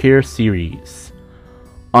Self-Care series.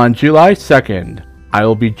 On July 2nd, I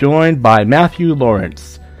will be joined by Matthew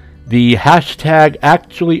Lawrence, the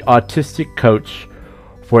 #ActuallyAutistic coach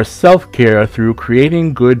for self-care through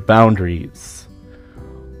creating good boundaries.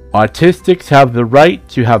 Autistics have the right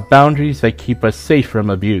to have boundaries that keep us safe from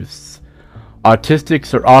abuse.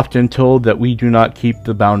 Autistics are often told that we do not keep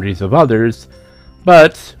the boundaries of others,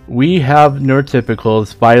 but we have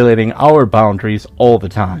neurotypicals violating our boundaries all the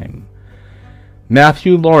time.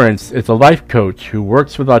 Matthew Lawrence is a life coach who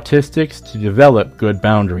works with autistics to develop good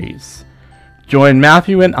boundaries. Join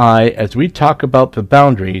Matthew and I as we talk about the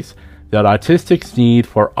boundaries that autistics need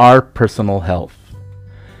for our personal health.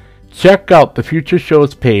 Check out the future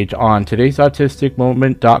shows page on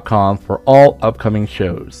todaysautisticmoment.com for all upcoming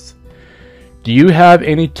shows. Do you have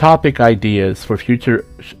any topic ideas for future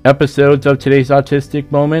episodes of Today's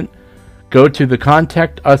Autistic Moment? Go to the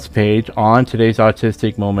Contact Us page on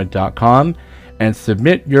todaysautisticmoment.com and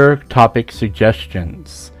submit your topic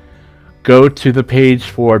suggestions. Go to the page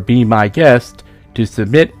for Be My Guest to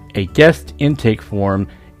submit a guest intake form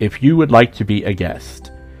if you would like to be a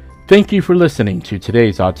guest. Thank you for listening to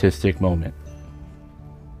Today's Autistic Moment.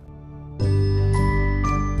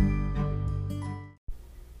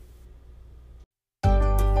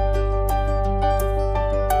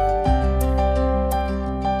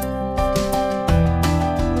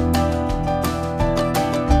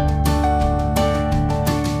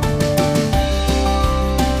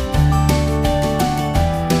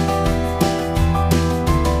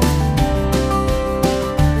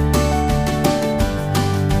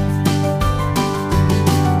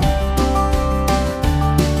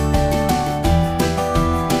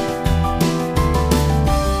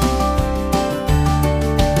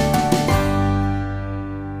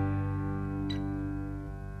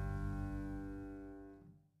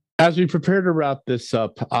 As we prepare to wrap this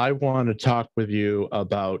up, I want to talk with you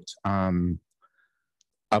about some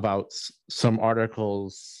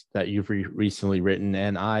articles that you've recently written,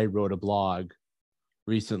 and I wrote a blog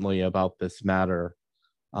recently about this matter.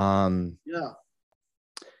 Yeah.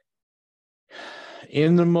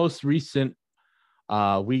 In the most recent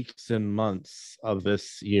weeks and months of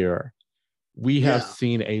this year, we have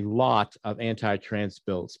seen a lot of anti-trans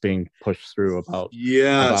bills being pushed through about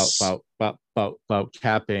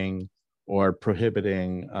capping or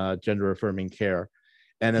prohibiting gender affirming care.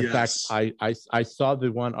 And in fact, I saw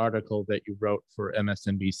the one article that you wrote for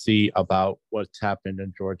MSNBC about what's happened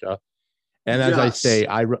in Georgia. And as I say,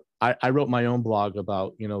 I wrote my own blog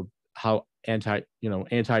about, how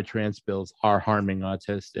anti-trans bills are harming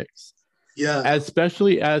autistics. Yeah.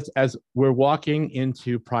 Especially as we're walking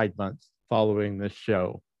into Pride Month following this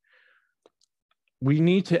show. We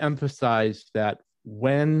need to emphasize that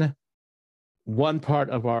when one part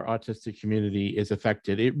of our autistic community is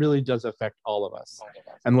affected, it really does affect all of us.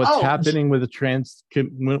 And what's happening with the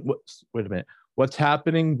what's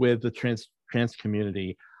happening with the trans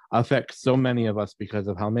community affects so many of us because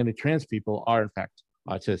of how many trans people are in fact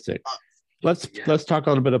autistic. Let's talk a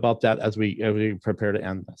little bit about that as we prepare to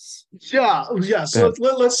end this. Yeah. So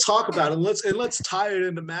let's talk about it. Let's tie it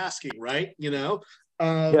into masking, right?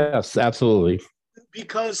 Yes, absolutely.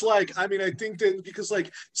 Because I think that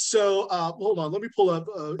hold on, let me pull up.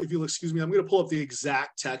 If you'll excuse me, I'm going to pull up the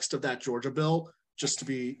exact text of that Georgia bill just to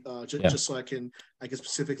be just so I can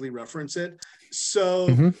specifically reference it.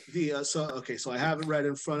 So so I have it right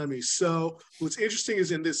in front of me. So what's interesting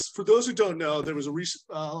is in this, for those who don't know, there was a recent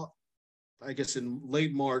I guess in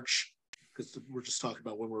late March, because we're just talking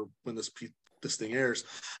about when this thing airs,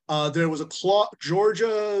 there was a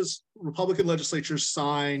Georgia's Republican legislature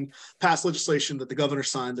passed legislation that the governor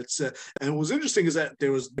signed that said, and what was interesting is that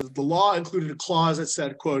there was the law included a clause that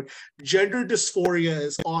said, quote, gender dysphoria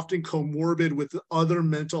is often comorbid with other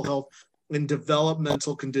mental health and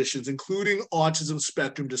developmental conditions, including autism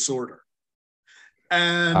spectrum disorder.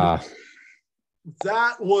 And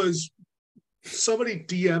that was, somebody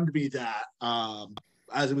DM'd me that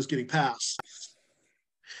as it was getting passed.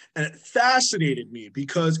 And it fascinated me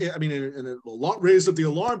because it raised up the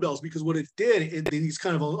alarm bells, because what it did, these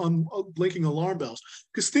kind of blinking alarm bells.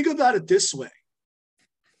 Because think about it this way.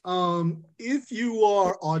 If you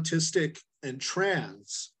are autistic and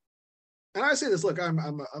trans, and I say this, look, I'm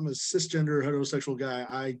a cisgender heterosexual guy.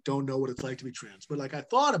 I don't know what it's like to be trans, but I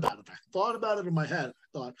thought about it. I thought about it in my head. I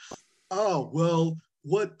thought, oh, well,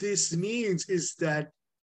 what this means is that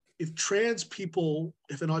if an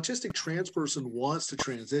autistic trans person wants to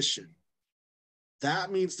transition,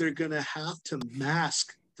 that means they're going to have to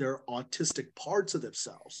mask their autistic parts of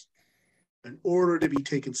themselves in order to be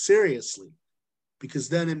taken seriously. Because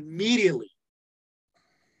then immediately,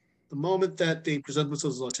 the moment that they present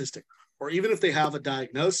themselves as autistic, or even if they have a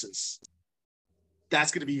diagnosis,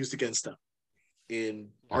 that's going to be used against them in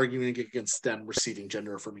arguing against them receiving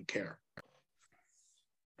gender affirming care.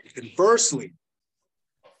 Conversely,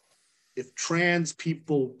 if trans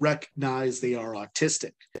people recognize they are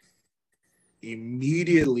autistic,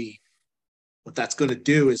 immediately what that's going to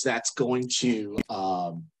do is that's going to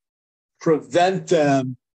prevent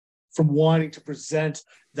them from wanting to present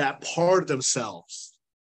that part of themselves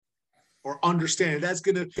or understand. That's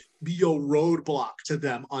going to be a roadblock to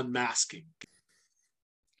them unmasking.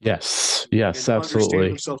 Yes,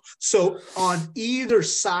 absolutely. So on either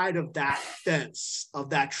side of that fence, of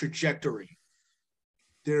that trajectory,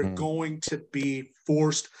 they're going to be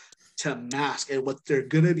forced to mask. And what they're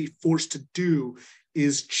going to be forced to do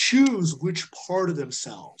is choose which part of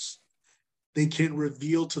themselves they can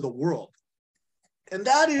reveal to the world. And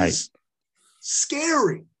that is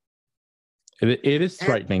scary. It is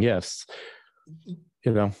frightening, yes.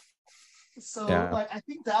 So I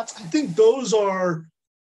think those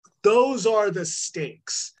are the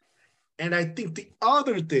stakes. And I think the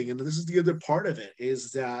other thing, and this is the other part of it,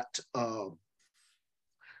 is that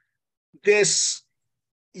this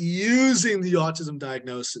using the autism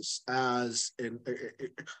diagnosis as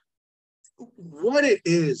what it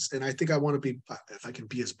is, and I think I want to be, if I can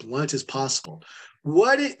be as blunt as possible,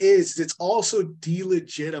 what it is, it's also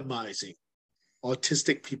delegitimizing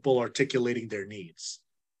autistic people articulating their needs.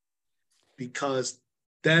 Because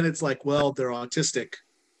then it's like, well, they're autistic,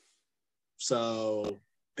 so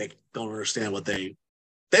they don't understand what they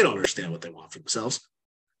don't understand what they want for themselves.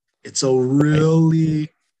 It's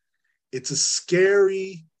a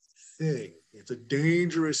scary thing. It's a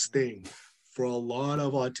dangerous thing for a lot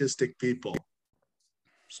of autistic people.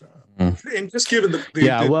 So, and just given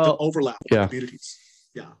the overlap of communities.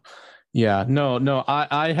 Yeah. Yeah, no.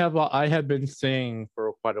 I have been saying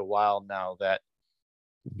for quite a while now that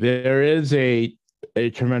there is a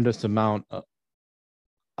tremendous amount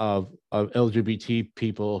of LGBT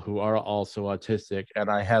people who are also autistic, and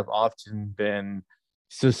I have often been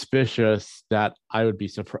suspicious that I would be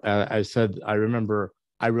surprised. I remember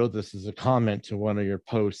I wrote this as a comment to one of your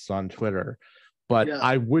posts on Twitter, but Yeah.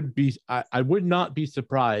 I would not be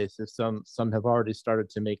surprised if some have already started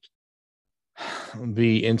to make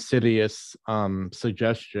the insidious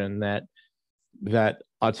suggestion that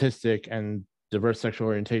autistic and diverse sexual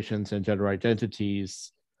orientations and gender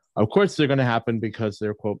identities, of course, they're going to happen because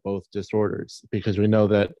they're, quote, both disorders. Because we know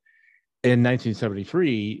that in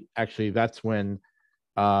 1973, actually, that's when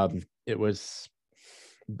it was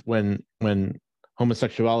when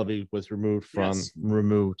homosexuality was Yes.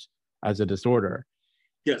 removed as a disorder.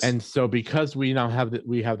 Yes. And so, because we now have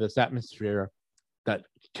this atmosphere that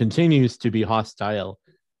continues to be hostile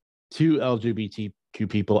to LGBTQ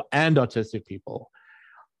people and autistic people,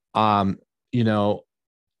 um, you know,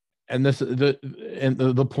 and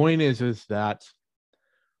the point is that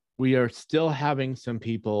we are still having some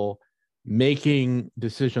people making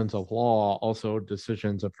decisions of law, also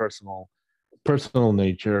decisions of personal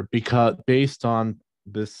nature, because based on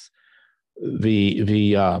this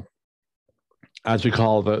the as we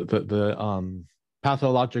call the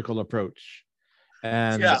pathological approach.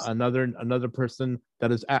 And Yeah. another person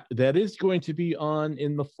that is going to be on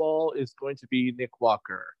in the fall is going to be Nick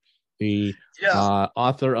Walker, the Yeah.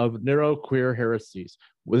 author of Neuroqueer Heresies.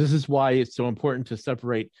 Well, this is why it's so important to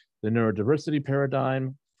separate the neurodiversity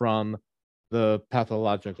paradigm from the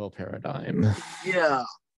pathological paradigm. Yeah.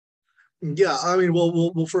 Yeah, I mean,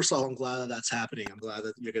 well. First of all, I'm glad that that's happening. I'm glad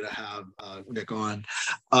that you're gonna have Nick on.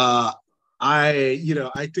 Uh, I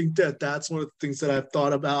think that that's one of the things that I've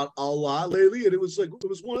thought about a lot lately, and it was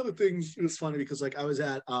one of the things. It was funny because like I was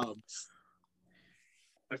at, I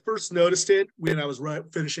first noticed it when I was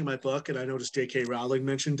finishing my book, and I noticed J.K. Rowling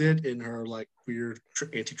mentioned it in her like weird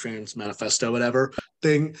anti-trans manifesto, whatever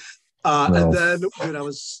thing. And No. then when I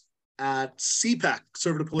was at CPAC,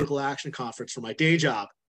 Conservative Political Action Conference for my day job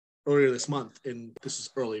earlier this month, and this is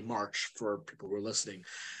early March for people who are listening,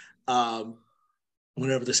 um,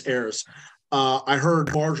 whenever this airs, I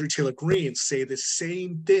heard Marjorie Taylor Greene say the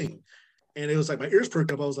same thing. And it was like my ears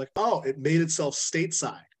perked up. I was like, oh, it made itself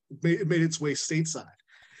stateside. It made its way stateside.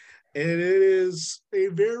 And it is a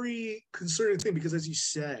very concerning thing because, as you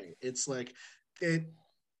say, it's like the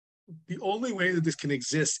only way that this can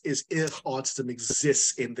exist is if autism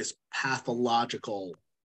exists in this pathological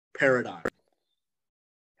paradigm.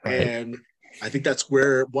 Right. And I think that's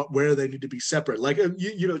where they need to be separate. Like to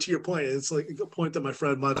your point, it's like a point that my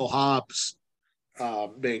friend Michael Hobbs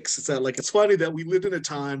makes. It's that like it's funny that we lived in a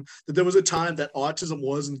time that there was a time that autism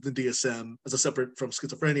was in the DSM as a separate from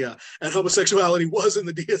schizophrenia, and homosexuality was in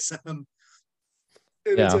the DSM.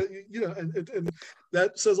 And it's Yeah. and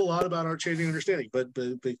that says a lot about our changing understanding. But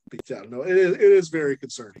yeah, no, it is very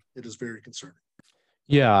concerning. It is very concerning.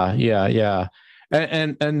 Yeah.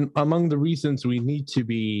 And among the reasons we need to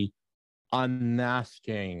be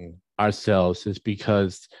unmasking ourselves is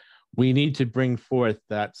because we need to bring forth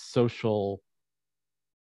that social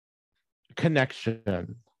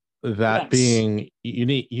connection, that Yes. being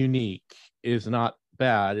unique is not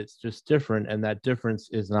bad, it's just different, and that difference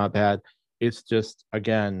is not bad, it's just,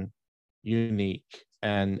 again, unique.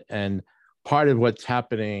 And part of what's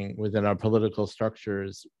happening within our political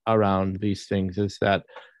structures around these things is that,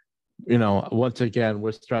 once again,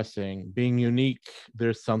 we're stressing being unique.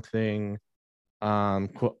 There's something,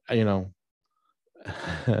 you know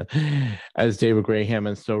as David Gray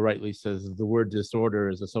Hammond so rightly says, the word disorder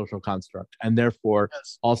is a social construct, and therefore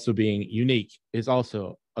Yes. also being unique is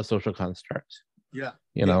also a social construct. Yeah.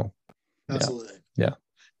 You yeah. know? Absolutely. Yeah.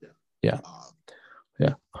 Yeah. Yeah. Um,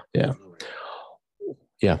 Yeah. Yeah. Right.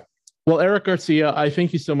 Yeah. Well, Eric Garcia, I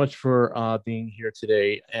thank you so much for being here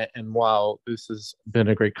today. And wow, this has been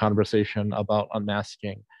a great conversation about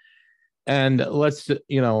unmasking. And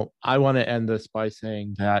I want to end this by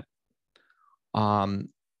saying that um,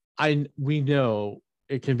 we know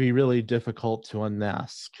it can be really difficult to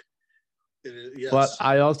unmask, Yes. but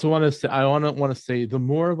I also want to say the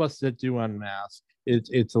more of us that do unmask,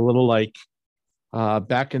 it's a little like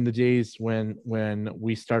back in the days when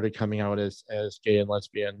we started coming out as gay and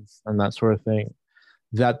lesbians and that sort of thing.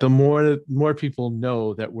 That the more people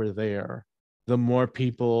know that we're there, the more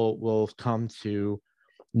people will come to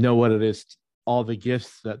know what it is, all the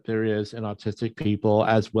gifts that there is in autistic people,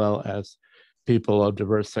 as well as people of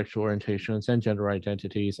diverse sexual orientations and gender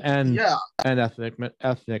identities, and Yeah. and ethnic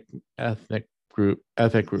groups.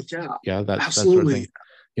 Yeah. Yeah, that sort of Absolutely. thing.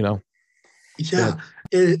 You know. Yeah,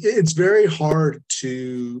 it's very hard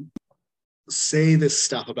to say this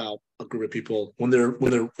stuff about a group of people when they're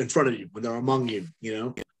in front of you, when they're among you, you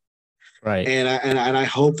know. Right. And I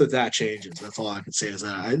hope that changes. That's all I can say is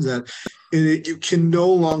that you can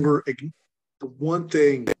no longer. The one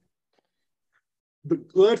thing, the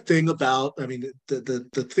good thing about, I mean,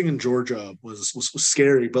 the thing in Georgia was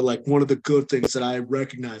scary, but like one of the good things that I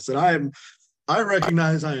recognize I am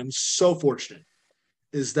so fortunate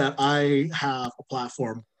is that I have a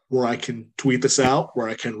platform where I can tweet this out, where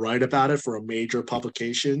I can write about it for a major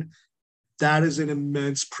publication. That is an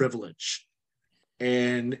immense privilege.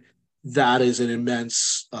 And that is an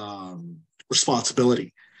immense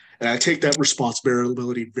responsibility. And I take that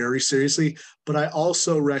responsibility very seriously, but I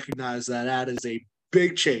also recognize that that is a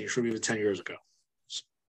big change from even 10 years ago.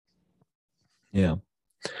 Yeah.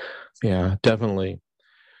 Yeah, definitely.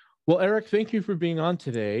 Well, Eric, thank you for being on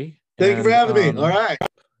today. Thank you for having me. All right.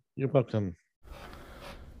 You're welcome.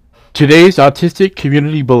 Today's Autistic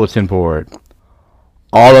Community Bulletin Board.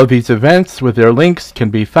 All of these events with their links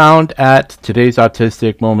can be found at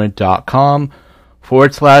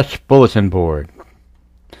todaysautisticmoment.com/bulletin board.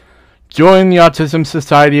 Join the Autism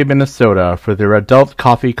Society of Minnesota for their Adult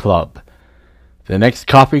Coffee Club. The next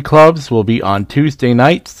coffee clubs will be on Tuesday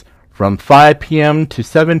nights from 5 p.m. to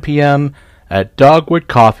 7 p.m. at Dogwood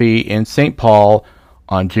Coffee in St. Paul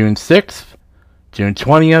on June 6th, June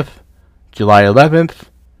 20th, July 11th,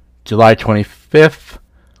 July 25th,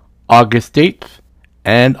 August 8th,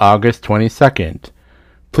 and August 22nd.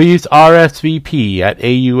 Please RSVP at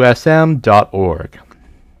ausm.org.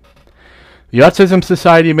 The Autism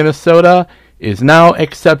Society of Minnesota is now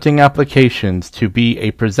accepting applications to be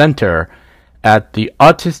a presenter at the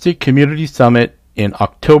Autistic Community Summit in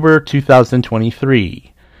October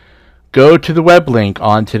 2023. Go to the web link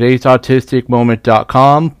on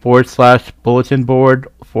todaysautisticmoment.com/bulletin board/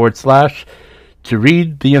 to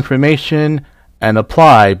read the information and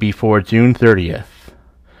apply before June 30th.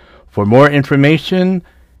 For more information,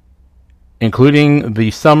 including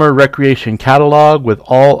the summer recreation catalog with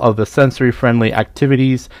all of the sensory-friendly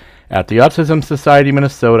activities at the Autism Society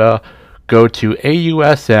Minnesota, go to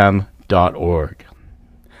ausm.org.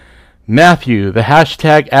 Matthew, the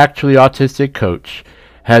 #ActuallyAutistic coach,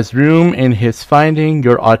 has room in his Finding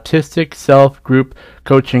Your Autistic Self group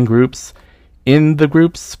coaching groups. In the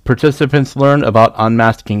groups, participants learn about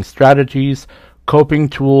unmasking strategies, coping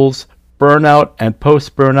tools, burnout and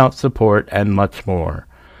post-burnout support, and much more.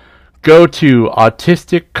 Go to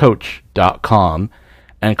autisticcoach.com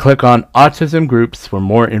and click on Autism Groups for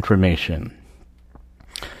more information.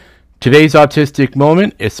 Today's Autistic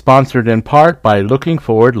Moment is sponsored in part by Looking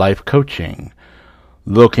Forward Life Coaching.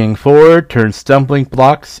 Looking Forward turns stumbling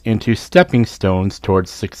blocks into stepping stones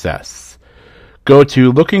towards success. Go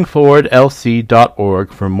to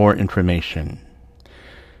lookingforwardlc.org for more information.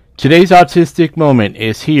 Today's Autistic Moment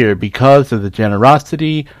is here because of the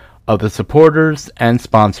generosity of the supporters and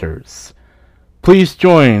sponsors. Please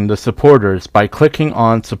join the supporters by clicking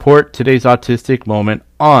on Support Today's Autistic Moment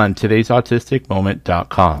on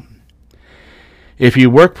todaysautisticmoment.com. If you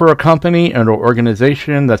work for a company and or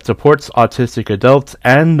organization that supports autistic adults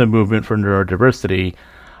and the movement for neurodiversity,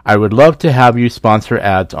 I would love to have you sponsor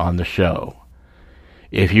ads on the show.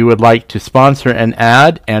 If you would like to sponsor an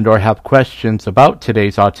ad and or have questions about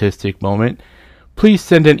Today's Autistic Moment, please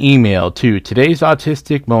send an email to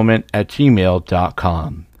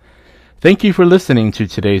todaysautisticmoment@gmail.com. Thank you for listening to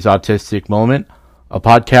Today's Autistic Moment, a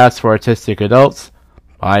podcast for autistic adults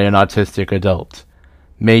by an autistic adult.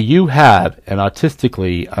 May you have an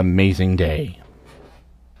autistically amazing day.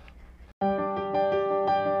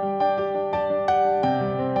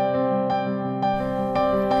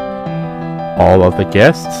 All of the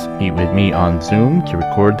guests meet with me on Zoom to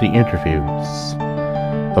record the interviews.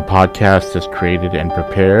 The podcast is created and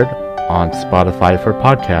prepared on Spotify for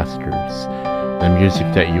podcasters. The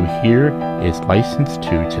music that you hear is licensed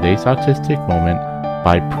to Today's Autistic Moment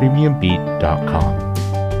by PremiumBeat.com.